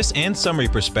prospectus and summary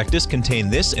prospectus contain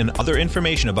this and other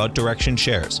information about Direction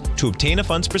shares. To obtain a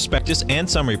fund's prospectus and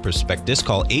summary prospectus,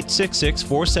 call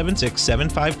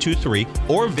 866-476-7523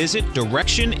 or visit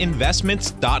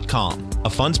directioninvestments.com. A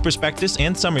fund's prospectus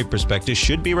and summary prospectus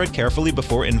should be read carefully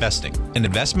before investing. An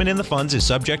investment in the funds is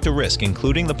subject to risk,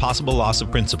 including the possible loss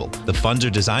of principal. The funds are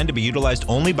designed to be utilized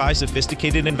only by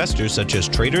sophisticated investors such as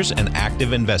traders and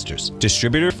active investors.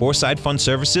 Distributor Foreside Fund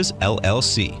Services,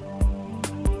 LLC.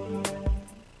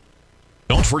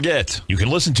 Don't forget, you can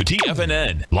listen to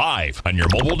TFNN live on your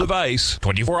mobile device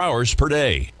 24 hours per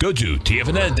day. Go to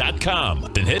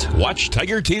TFNN.com, then hit Watch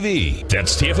Tiger TV.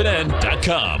 That's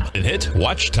TFNN.com, then hit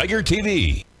Watch Tiger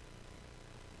TV.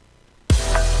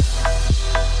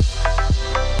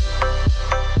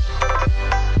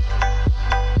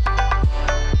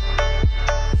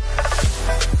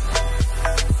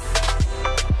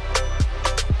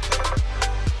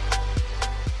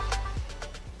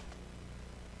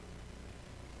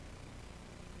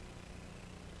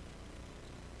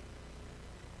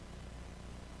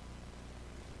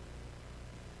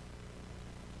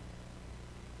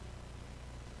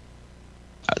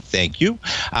 Thank you.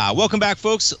 Welcome back,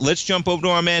 folks. Let's jump over to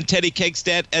our man, Teddy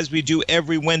Kegstad, as we do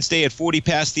every Wednesday at 40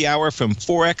 past the hour from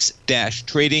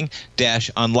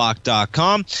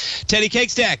forex-trading-unlock.com. Teddy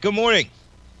Kegstad, good morning.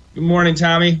 Good morning,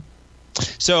 Tommy.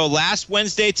 So last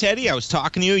Wednesday, Teddy, I was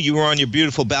talking to you. You were on your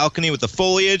beautiful balcony with the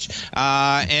foliage.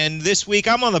 And this week,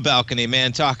 I'm on the balcony,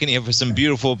 man, talking to you for some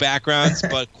beautiful backgrounds.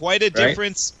 But quite a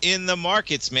difference in the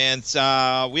markets, man.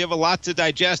 We have a lot to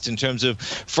digest in terms of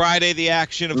Friday, the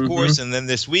action, of course, and then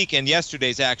this week and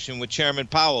yesterday's action with Chairman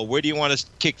Powell. Where do you want to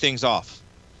kick things off?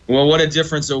 Well, what a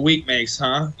difference a week makes,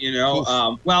 huh? You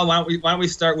know, well, why don't we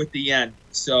start with the yen?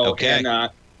 So, and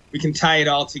we can tie it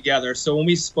all together. So when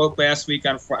we spoke last week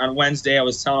on Wednesday, I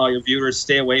was telling all your viewers,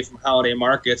 stay away from holiday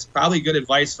markets. Probably good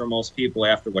advice for most people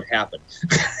after what happened.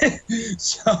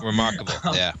 So, remarkable,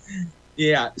 yeah.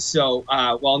 Yeah, so,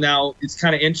 well, now it's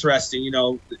kind of interesting. You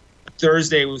know,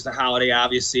 Thursday was the holiday,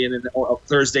 obviously, and then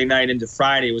Thursday night into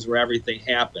Friday was where everything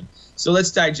happened. So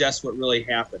let's digest what really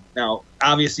happened. Now,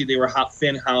 obviously, they were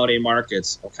thin holiday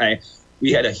markets, okay?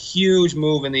 We had a huge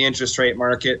move in the interest rate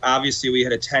market. Obviously, we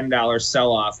had a $10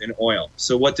 sell-off in oil.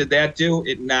 So what did that do?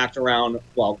 It knocked around,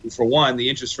 well, for one, the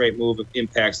interest rate move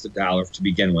impacts the dollar to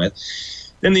begin with.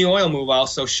 Then the oil move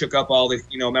also shook up all the,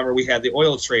 you know, remember we had the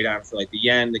oil trade on for like the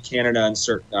yen, the Canada, and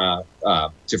certain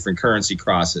different currency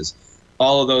crosses.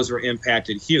 All of those were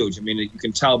impacted huge. I mean, you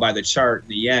can tell by the chart in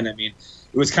the yen. I mean,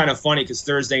 it was kind of funny because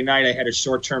Thursday night I had a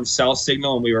short-term sell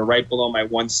signal and we were right below my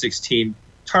 116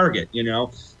 target, you know.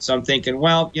 So I'm thinking,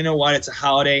 well, you know what? It's a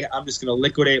holiday. I'm just going to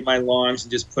liquidate my longs and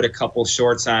just put a couple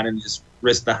shorts on and just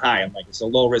risk the high. I'm like, it's a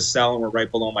low-risk sell and we're right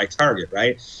below my target,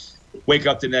 right? Wake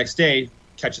up the next day,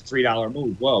 catch a $3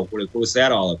 move. Whoa, what was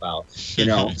that all about? You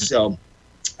know, so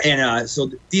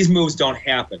these moves don't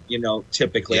happen, you know,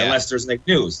 typically, unless there's like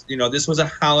news. You know, this was a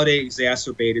holiday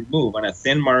exacerbated move on a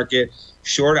thin market,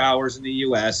 short hours in the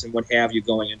U.S. and what have you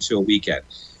going into a weekend.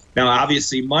 Now,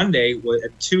 obviously, Monday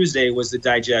and Tuesday was the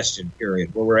digestion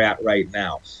period where we're at right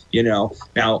now. You know,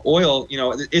 now oil, you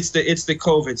know, it's the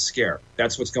COVID scare.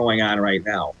 That's what's going on right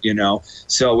now. You know,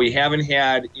 so we haven't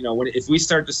had, you know, if we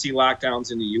start to see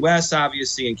lockdowns in the U.S.,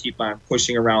 obviously, and keep on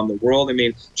pushing around the world. I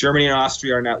mean, Germany and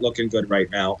Austria are not looking good right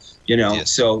now. You know,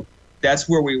 so that's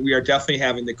where we are definitely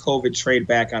having the COVID trade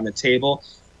back on the table.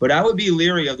 But I would be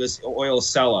leery of this oil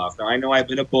sell-off. Now, I know I've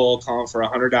been a bull calling for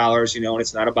 $100, and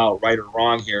it's not about right or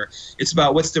wrong here. It's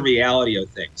about what's the reality of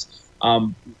things.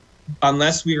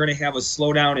 Unless we're going to have a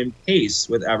slowdown in pace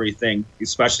with everything,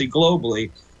 especially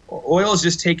globally, oil is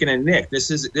just taking a nick.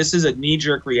 This is a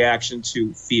knee-jerk reaction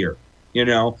to fear.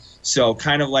 So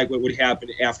kind of like what would happen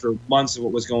after months of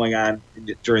what was going on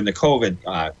during the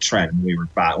COVID trend when we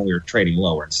were trading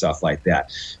lower and stuff like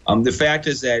that. The fact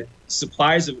is that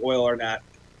supplies of oil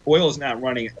is not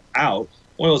running out.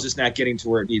 Oil is just not getting to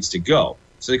where it needs to go.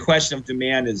 So the question of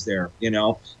demand is there,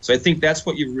 So I think that's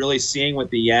what you're really seeing with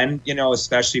the yen,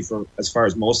 especially for as far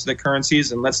as most of the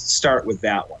currencies. And let's start with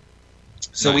that one.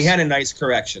 So nice. We had a nice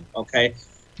correction, okay?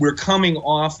 We're coming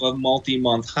off of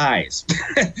multi-month highs.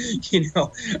 A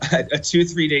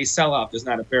 2-3 day sell-off does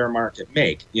not a bear market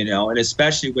make, and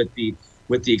especially with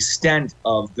the extent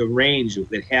of the range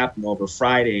that happened over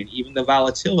Friday and even the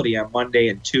volatility on Monday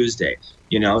and Tuesday,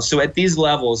 So at these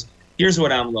levels, here's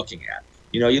what I'm looking at.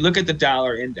 You look at the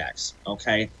dollar index,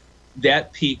 okay?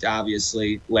 That peaked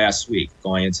obviously last week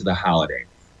going into the holiday.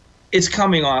 It's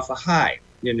coming off a high,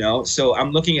 So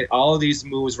I'm looking at all of these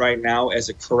moves right now as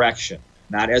a correction.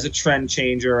 Not as a trend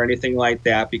changer or anything like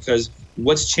that, because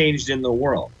what's changed in the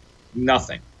world?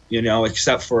 Nothing,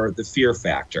 except for the fear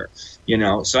factor,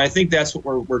 So I think that's what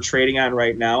we're trading on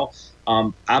right now.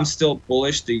 I'm still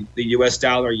bullish the U.S.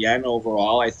 dollar yen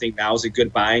overall. I think now is a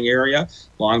good buying area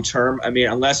long term. I mean,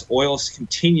 unless oil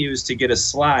continues to get a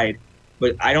slide,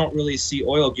 but I don't really see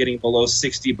oil getting below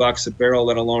 $60 a barrel,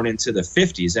 let alone into the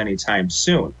 50s anytime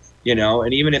soon,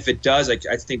 And even if it does, I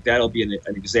think that'll be an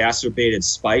exacerbated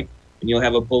spike. And you'll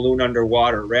have a balloon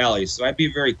underwater rally. So I'd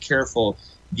be very careful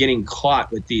getting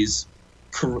caught with these,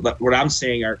 what I'm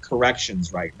saying are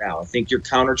corrections right now. I think your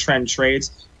counter trend trades,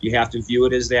 you have to view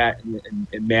it as that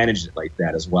and manage it like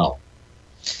that as well.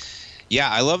 Yeah,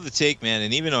 I love the take, man,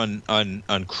 and even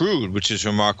on crude, which is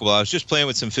remarkable. I was just playing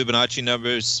with some Fibonacci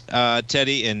numbers,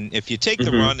 Teddy, and if you take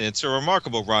the run, it's a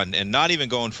remarkable run, and not even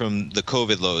going from the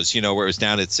COVID lows, where it was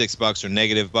down at $6 or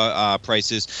negative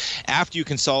prices. After you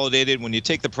consolidated, when you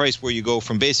take the price where you go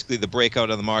from basically the breakout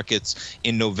of the markets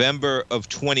in November of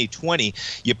 2020,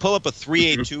 you pull up a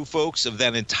 382, folks, of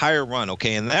that entire run,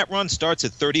 okay, and that run starts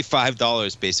at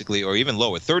 $35 basically, or even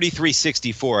lower,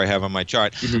 $33.64 I have on my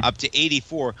chart, up to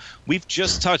 $84. We've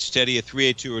just touched, Teddy, a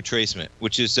 382 retracement,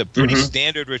 which is a pretty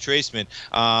standard retracement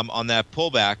on that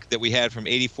pullback that we had from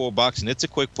 $84, and it's a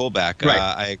quick pullback. Right.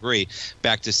 I agree,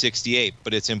 back to 68.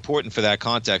 But it's important for that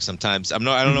context sometimes. I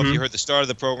don't know if you heard the start of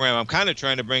the program. I'm kind of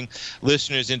trying to bring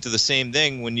listeners into the same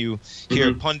thing when you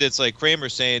hear pundits like Kramer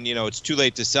saying, it's too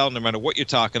late to sell no matter what you're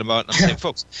talking about. And I'm saying,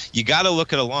 folks, you got to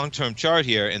look at a long-term chart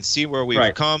here and see where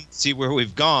we've come, see where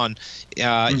we've gone.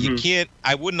 You can't.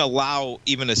 I wouldn't allow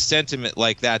even a sentiment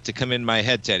like that to come in my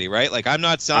head, Teddy, right? Like, I'm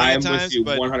not selling at times, with you,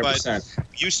 100%.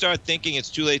 But you start thinking it's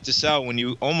too late to sell when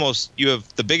you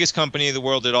have the biggest company in the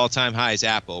world at all-time highs,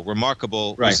 Apple,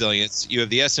 remarkable resilience. You have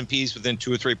the S&Ps within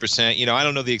 2 or 3%. I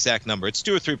don't know the exact number. It's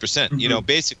 2 or 3%,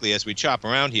 basically, as we chop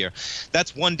around here.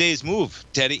 That's one day's move,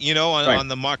 Teddy, on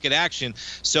the market action.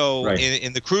 So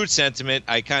in the crude sentiment,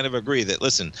 I kind of agree that,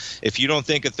 listen, if you don't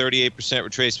think a 38%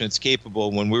 retracement is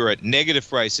capable when we were at negative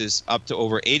prices up to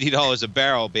over $80 a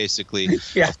barrel, basically,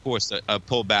 of course, a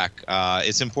pullback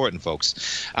is important,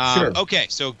 folks. Okay,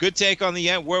 so good take on the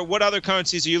yen. What other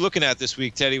currencies are you looking at this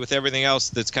week, Teddy, with everything else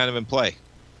that's kind of in play?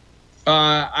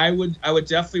 I would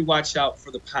definitely watch out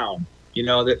for the pound.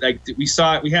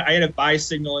 I had a buy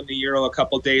signal in the euro a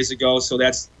couple of days ago, so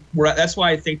that's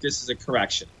why I think this is a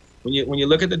correction. When you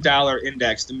look at the dollar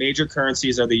index, the major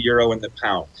currencies are the euro and the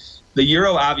pound. The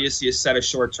euro obviously has set a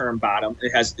short-term bottom.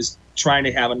 It is trying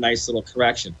to have a nice little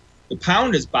correction. The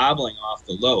pound is bobbling off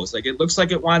the lows. Like, it looks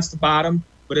like it wants to bottom,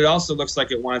 but it also looks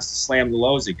like it wants to slam the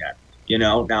lows again.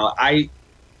 Now I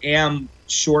am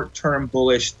short-term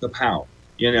bullish the pound.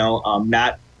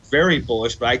 Not very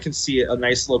bullish, but I can see a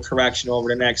nice little correction over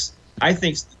the next. I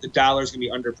think the dollar is going to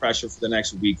be under pressure for the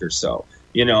next week or so.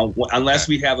 Unless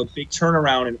we have a big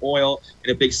turnaround in oil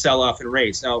and a big sell-off in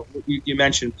rates. Now, you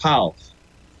mentioned Powell.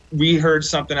 We heard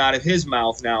something out of his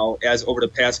mouth now, as over the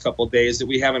past couple of days, that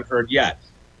we haven't heard yet.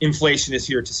 Inflation is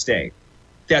here to stay.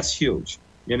 That's huge.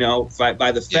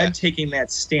 By the Fed taking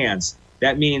that stance,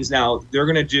 that means now they're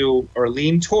going to do or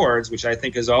lean towards, which I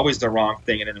think is always the wrong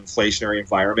thing in an inflationary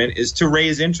environment, is to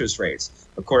raise interest rates.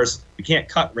 Of course, you can't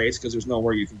cut rates because there's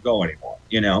nowhere you can go anymore.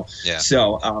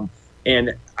 So,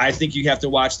 and I think you have to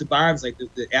watch the bonds, like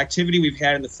the activity we've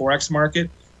had in the Forex market.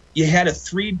 You had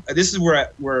this is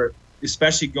where we're,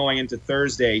 especially going into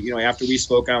Thursday, after we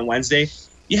spoke on Wednesday,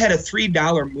 you had a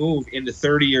 $3 move into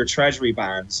 30-year Treasury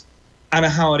bonds on a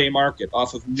holiday market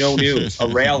off of no news, a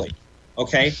rally.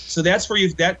 Okay, so that's where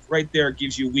that right there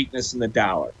gives you weakness in the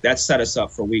dollar. That set us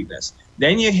up for weakness.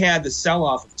 Then you had the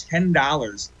sell-off of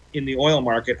 $10 in the oil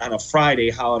market on a Friday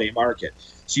holiday market.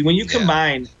 So when you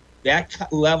combine that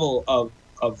level of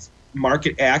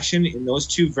market action in those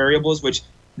two variables, which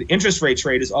the interest rate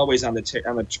trade is always on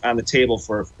the table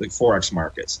for the forex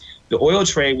markets. The oil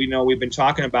trade, we know we've been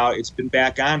talking about, it's been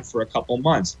back on for a couple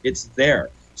months. It's there.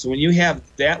 So when you have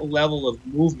that level of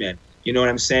movement, you know what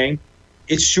I'm saying?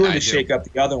 It's sure to shake up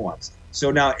the other ones.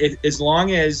 So now, as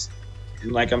long as,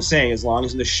 like I'm saying, as long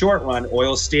as in the short run,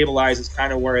 oil stabilizes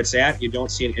kind of where it's at, you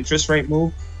don't see an interest rate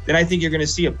move, then I think you're going to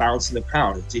see a bounce in the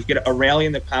pound. To get a rally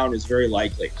in the pound is very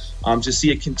likely. To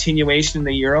see a continuation in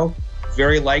the euro,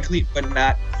 very likely, but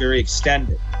not very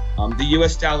extended. The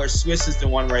U.S. dollar Swiss is the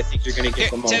one where I think you're going to get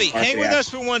the most. Teddy, hang with us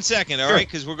for 1 second, all right?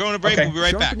 Because we're going to break. Okay. We'll be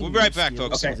right back. We'll be right back,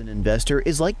 folks. As an investor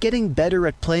is like getting better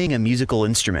at playing a musical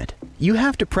instrument. You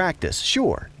have to practice,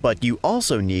 sure, but you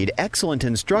also need excellent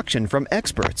instruction from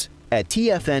experts. At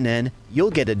TFNN,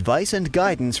 you'll get advice and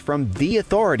guidance from the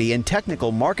authority in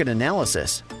technical market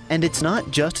analysis. And it's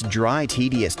not just dry,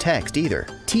 tedious text either.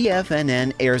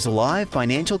 TFNN airs live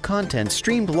financial content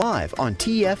streamed live on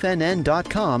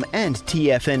TFNN.com and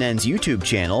TFNN's YouTube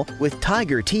channel with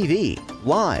Tiger TV,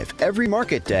 live every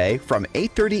market day from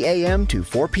 8:30 a.m. to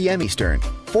 4 p.m. Eastern.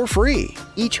 For free.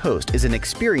 Each host is an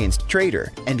experienced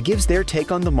trader and gives their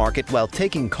take on the market while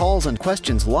taking calls and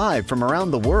questions live from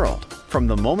around the world. From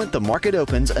the moment the market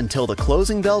opens until the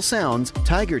closing bell sounds,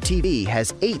 Tiger TV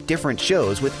has 8 different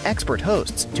shows with expert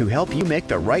hosts to help you make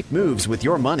the right moves with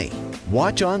your money.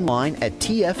 Watch online at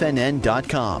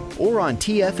TFNN.com or on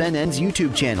TFNN's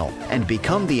YouTube channel and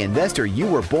become the investor you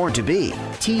were born to be.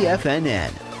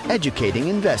 TFNN, educating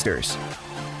investors.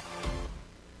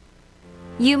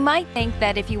 You might think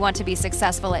that if you want to be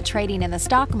successful at trading in the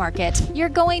stock market, you're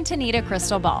going to need a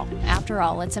crystal ball. After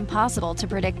all, it's impossible to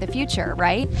predict the future,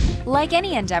 right? Like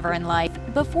any endeavor in life,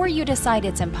 before you decide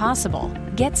it's impossible,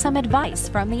 get some advice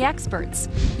from the experts.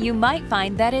 You might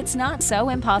find that it's not so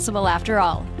impossible after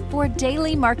all. For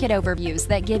daily market overviews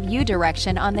that give you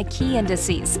direction on the key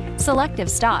indices,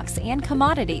 selective stocks, and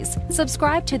commodities,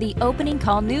 subscribe to the Opening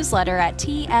Call newsletter at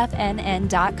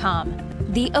TFNN.com.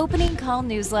 The Opening Call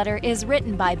newsletter is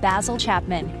written by Basil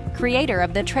Chapman, creator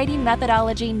of the trading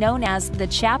methodology known as the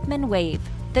Chapman Wave.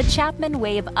 The Chapman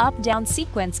Wave up-down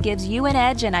sequence gives you an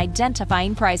edge in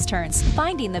identifying price turns,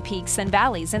 finding the peaks and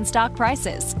valleys in stock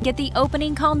prices. Get the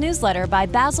Opening Call newsletter by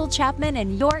Basil Chapman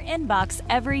in your inbox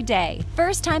every day.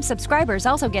 First-time subscribers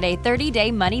also get a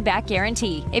 30-day money-back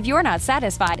guarantee. If you're not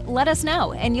satisfied, let us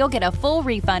know, and you'll get a full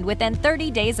refund within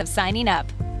 30 days of signing up.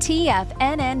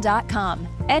 TFNN.com,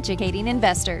 educating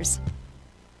investors.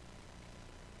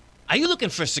 Are you looking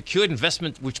for a secured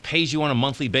investment which pays you on a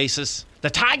monthly basis?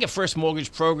 The Tiger First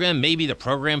Mortgage Program may be the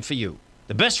program for you.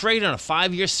 The best rate on a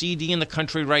 5-year CD in the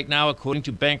country right now, according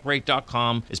to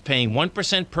Bankrate.com, is paying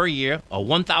 1% per year or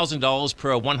 $1,000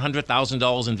 per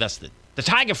 $100,000 invested. The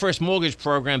Tiger First Mortgage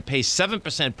Program pays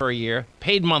 7% per year,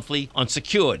 paid monthly, on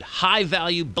secured,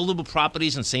 high-value, buildable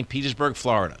properties in St. Petersburg,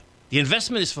 Florida. The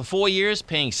investment is for 4 years,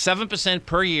 paying 7%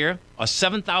 per year or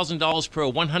 $7,000 per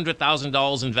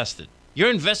 $100,000 invested. Your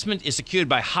investment is secured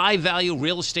by high-value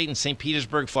real estate in St.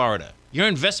 Petersburg, Florida. Your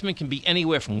investment can be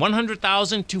anywhere from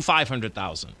 $100,000 to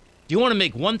 $500,000. Do you want to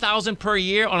make $1,000 per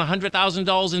year on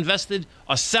 $100,000 invested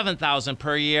or $7,000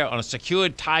 per year on a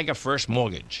secured Tiger First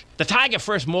mortgage? The Tiger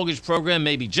First Mortgage Program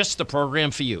may be just the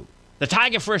program for you. The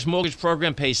Tiger First Mortgage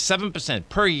Program pays 7%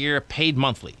 per year, paid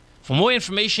monthly. For more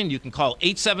information, you can call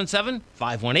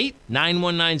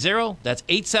 877-518-9190. That's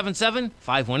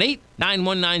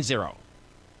 877-518-9190.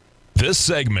 This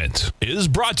segment is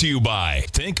brought to you by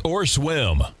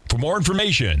Thinkorswim. For more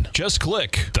information, just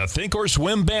click the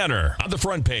Thinkorswim banner on the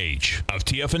front page of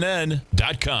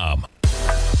TFNN.com.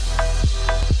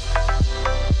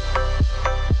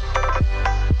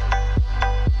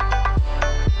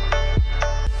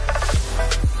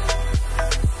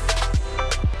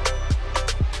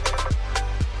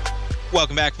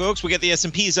 Welcome back, folks. We got the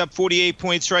S&P's up 48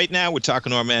 points right now. We're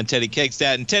talking to our man, Teddy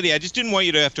Kegstad. And, Teddy, I just didn't want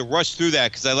you to have to rush through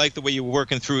that because I like the way you were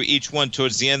working through each one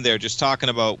towards the end there, just talking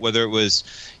about whether it was,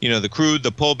 you know, the crude,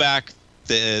 the pullback,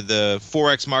 the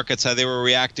Forex markets, how they were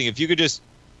reacting. If you could just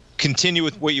continue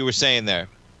with what you were saying there.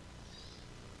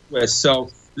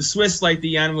 So the Swiss, like the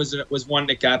yen, was one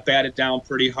that got batted down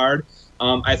pretty hard.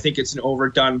 I think it's an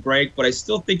overdone break, but I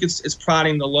still think it's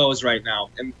prodding the lows right now.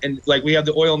 And like we have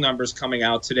the oil numbers coming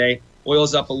out today.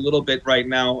 Oil's up a little bit right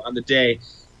now on the day.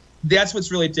 That's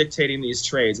what's really dictating these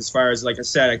trades. As far as, like I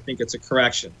said, I think it's a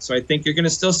correction. So I think you're going to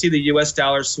still see the U.S.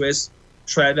 dollar Swiss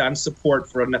tread on support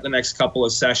for the next couple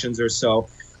of sessions or so.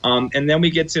 And then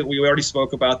we already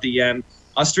spoke about the yen.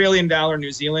 Australian dollar,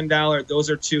 New Zealand dollar, those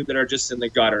are two that are just in the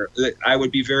gutter. I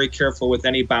would be very careful with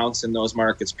any bounce in those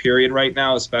markets, period, right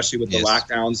now, especially with the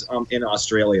lockdowns in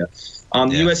Australia.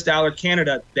 U.S. dollar,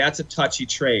 Canada, that's a touchy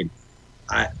trade.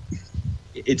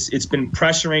 It's been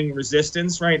pressuring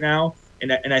resistance right now,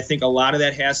 and I think a lot of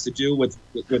that has to do with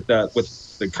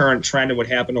the current trend of what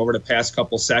happened over the past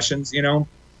couple sessions.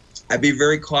 I'd be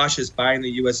very cautious buying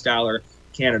the U.S. dollar,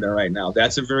 Canada right now.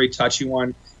 That's a very touchy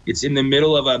one. It's in the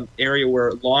middle of an area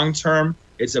where long-term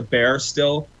it's a bear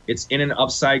still. It's in an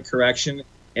upside correction,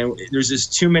 and there's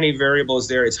just too many variables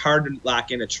there. It's hard to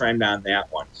lock in a trend on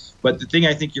that one. But the thing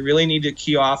I think you really need to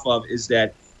key off of is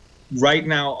that right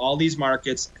now all these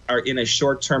markets are in a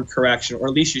short-term correction, or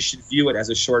at least you should view it as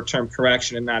a short-term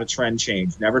correction and not a trend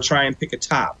change. Never try and pick a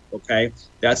top, okay?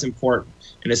 That's important.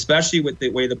 And especially with the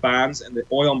way the bonds and the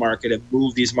oil market have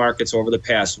moved these markets over the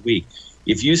past week.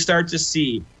 If you start to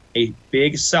see a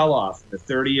big sell-off in the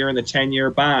 30-year and the 10-year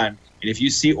bond, and if you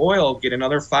see oil get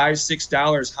another $5,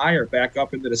 $6 higher back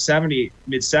up into the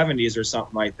mid-70s or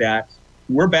something like that,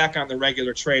 we're back on the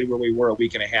regular trade where we were a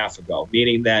week and a half ago,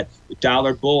 meaning that the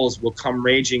dollar bulls will come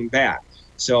raging back.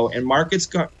 So, and markets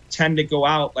tend to go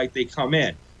out like they come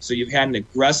in. So you've had an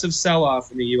aggressive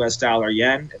sell-off in the U.S. dollar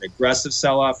yen, an aggressive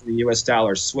sell-off in the U.S.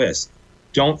 dollar Swiss.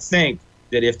 Don't think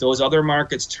that if those other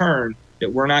markets turn,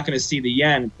 that we're not going to see the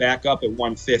yen back up at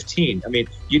 115. I mean,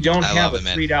 you don't have a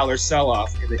 $3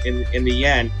 sell-off in the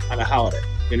yen on a holiday.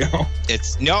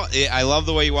 I love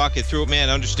the way you walk it through it, man.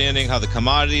 Understanding how the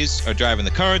commodities are driving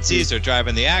the currencies, are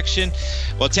driving the action.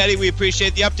 Well, Teddy, we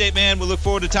appreciate the update, man. We look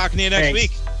forward to talking to you next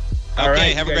week. Okay, all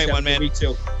right, have a great one, man. Week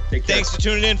too. Take care. Thanks for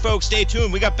tuning in, folks. Stay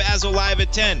tuned. We got Basil live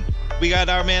at 10. We got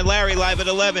our man Larry live at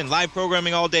 11. Live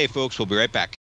programming all day, folks. We'll be right back.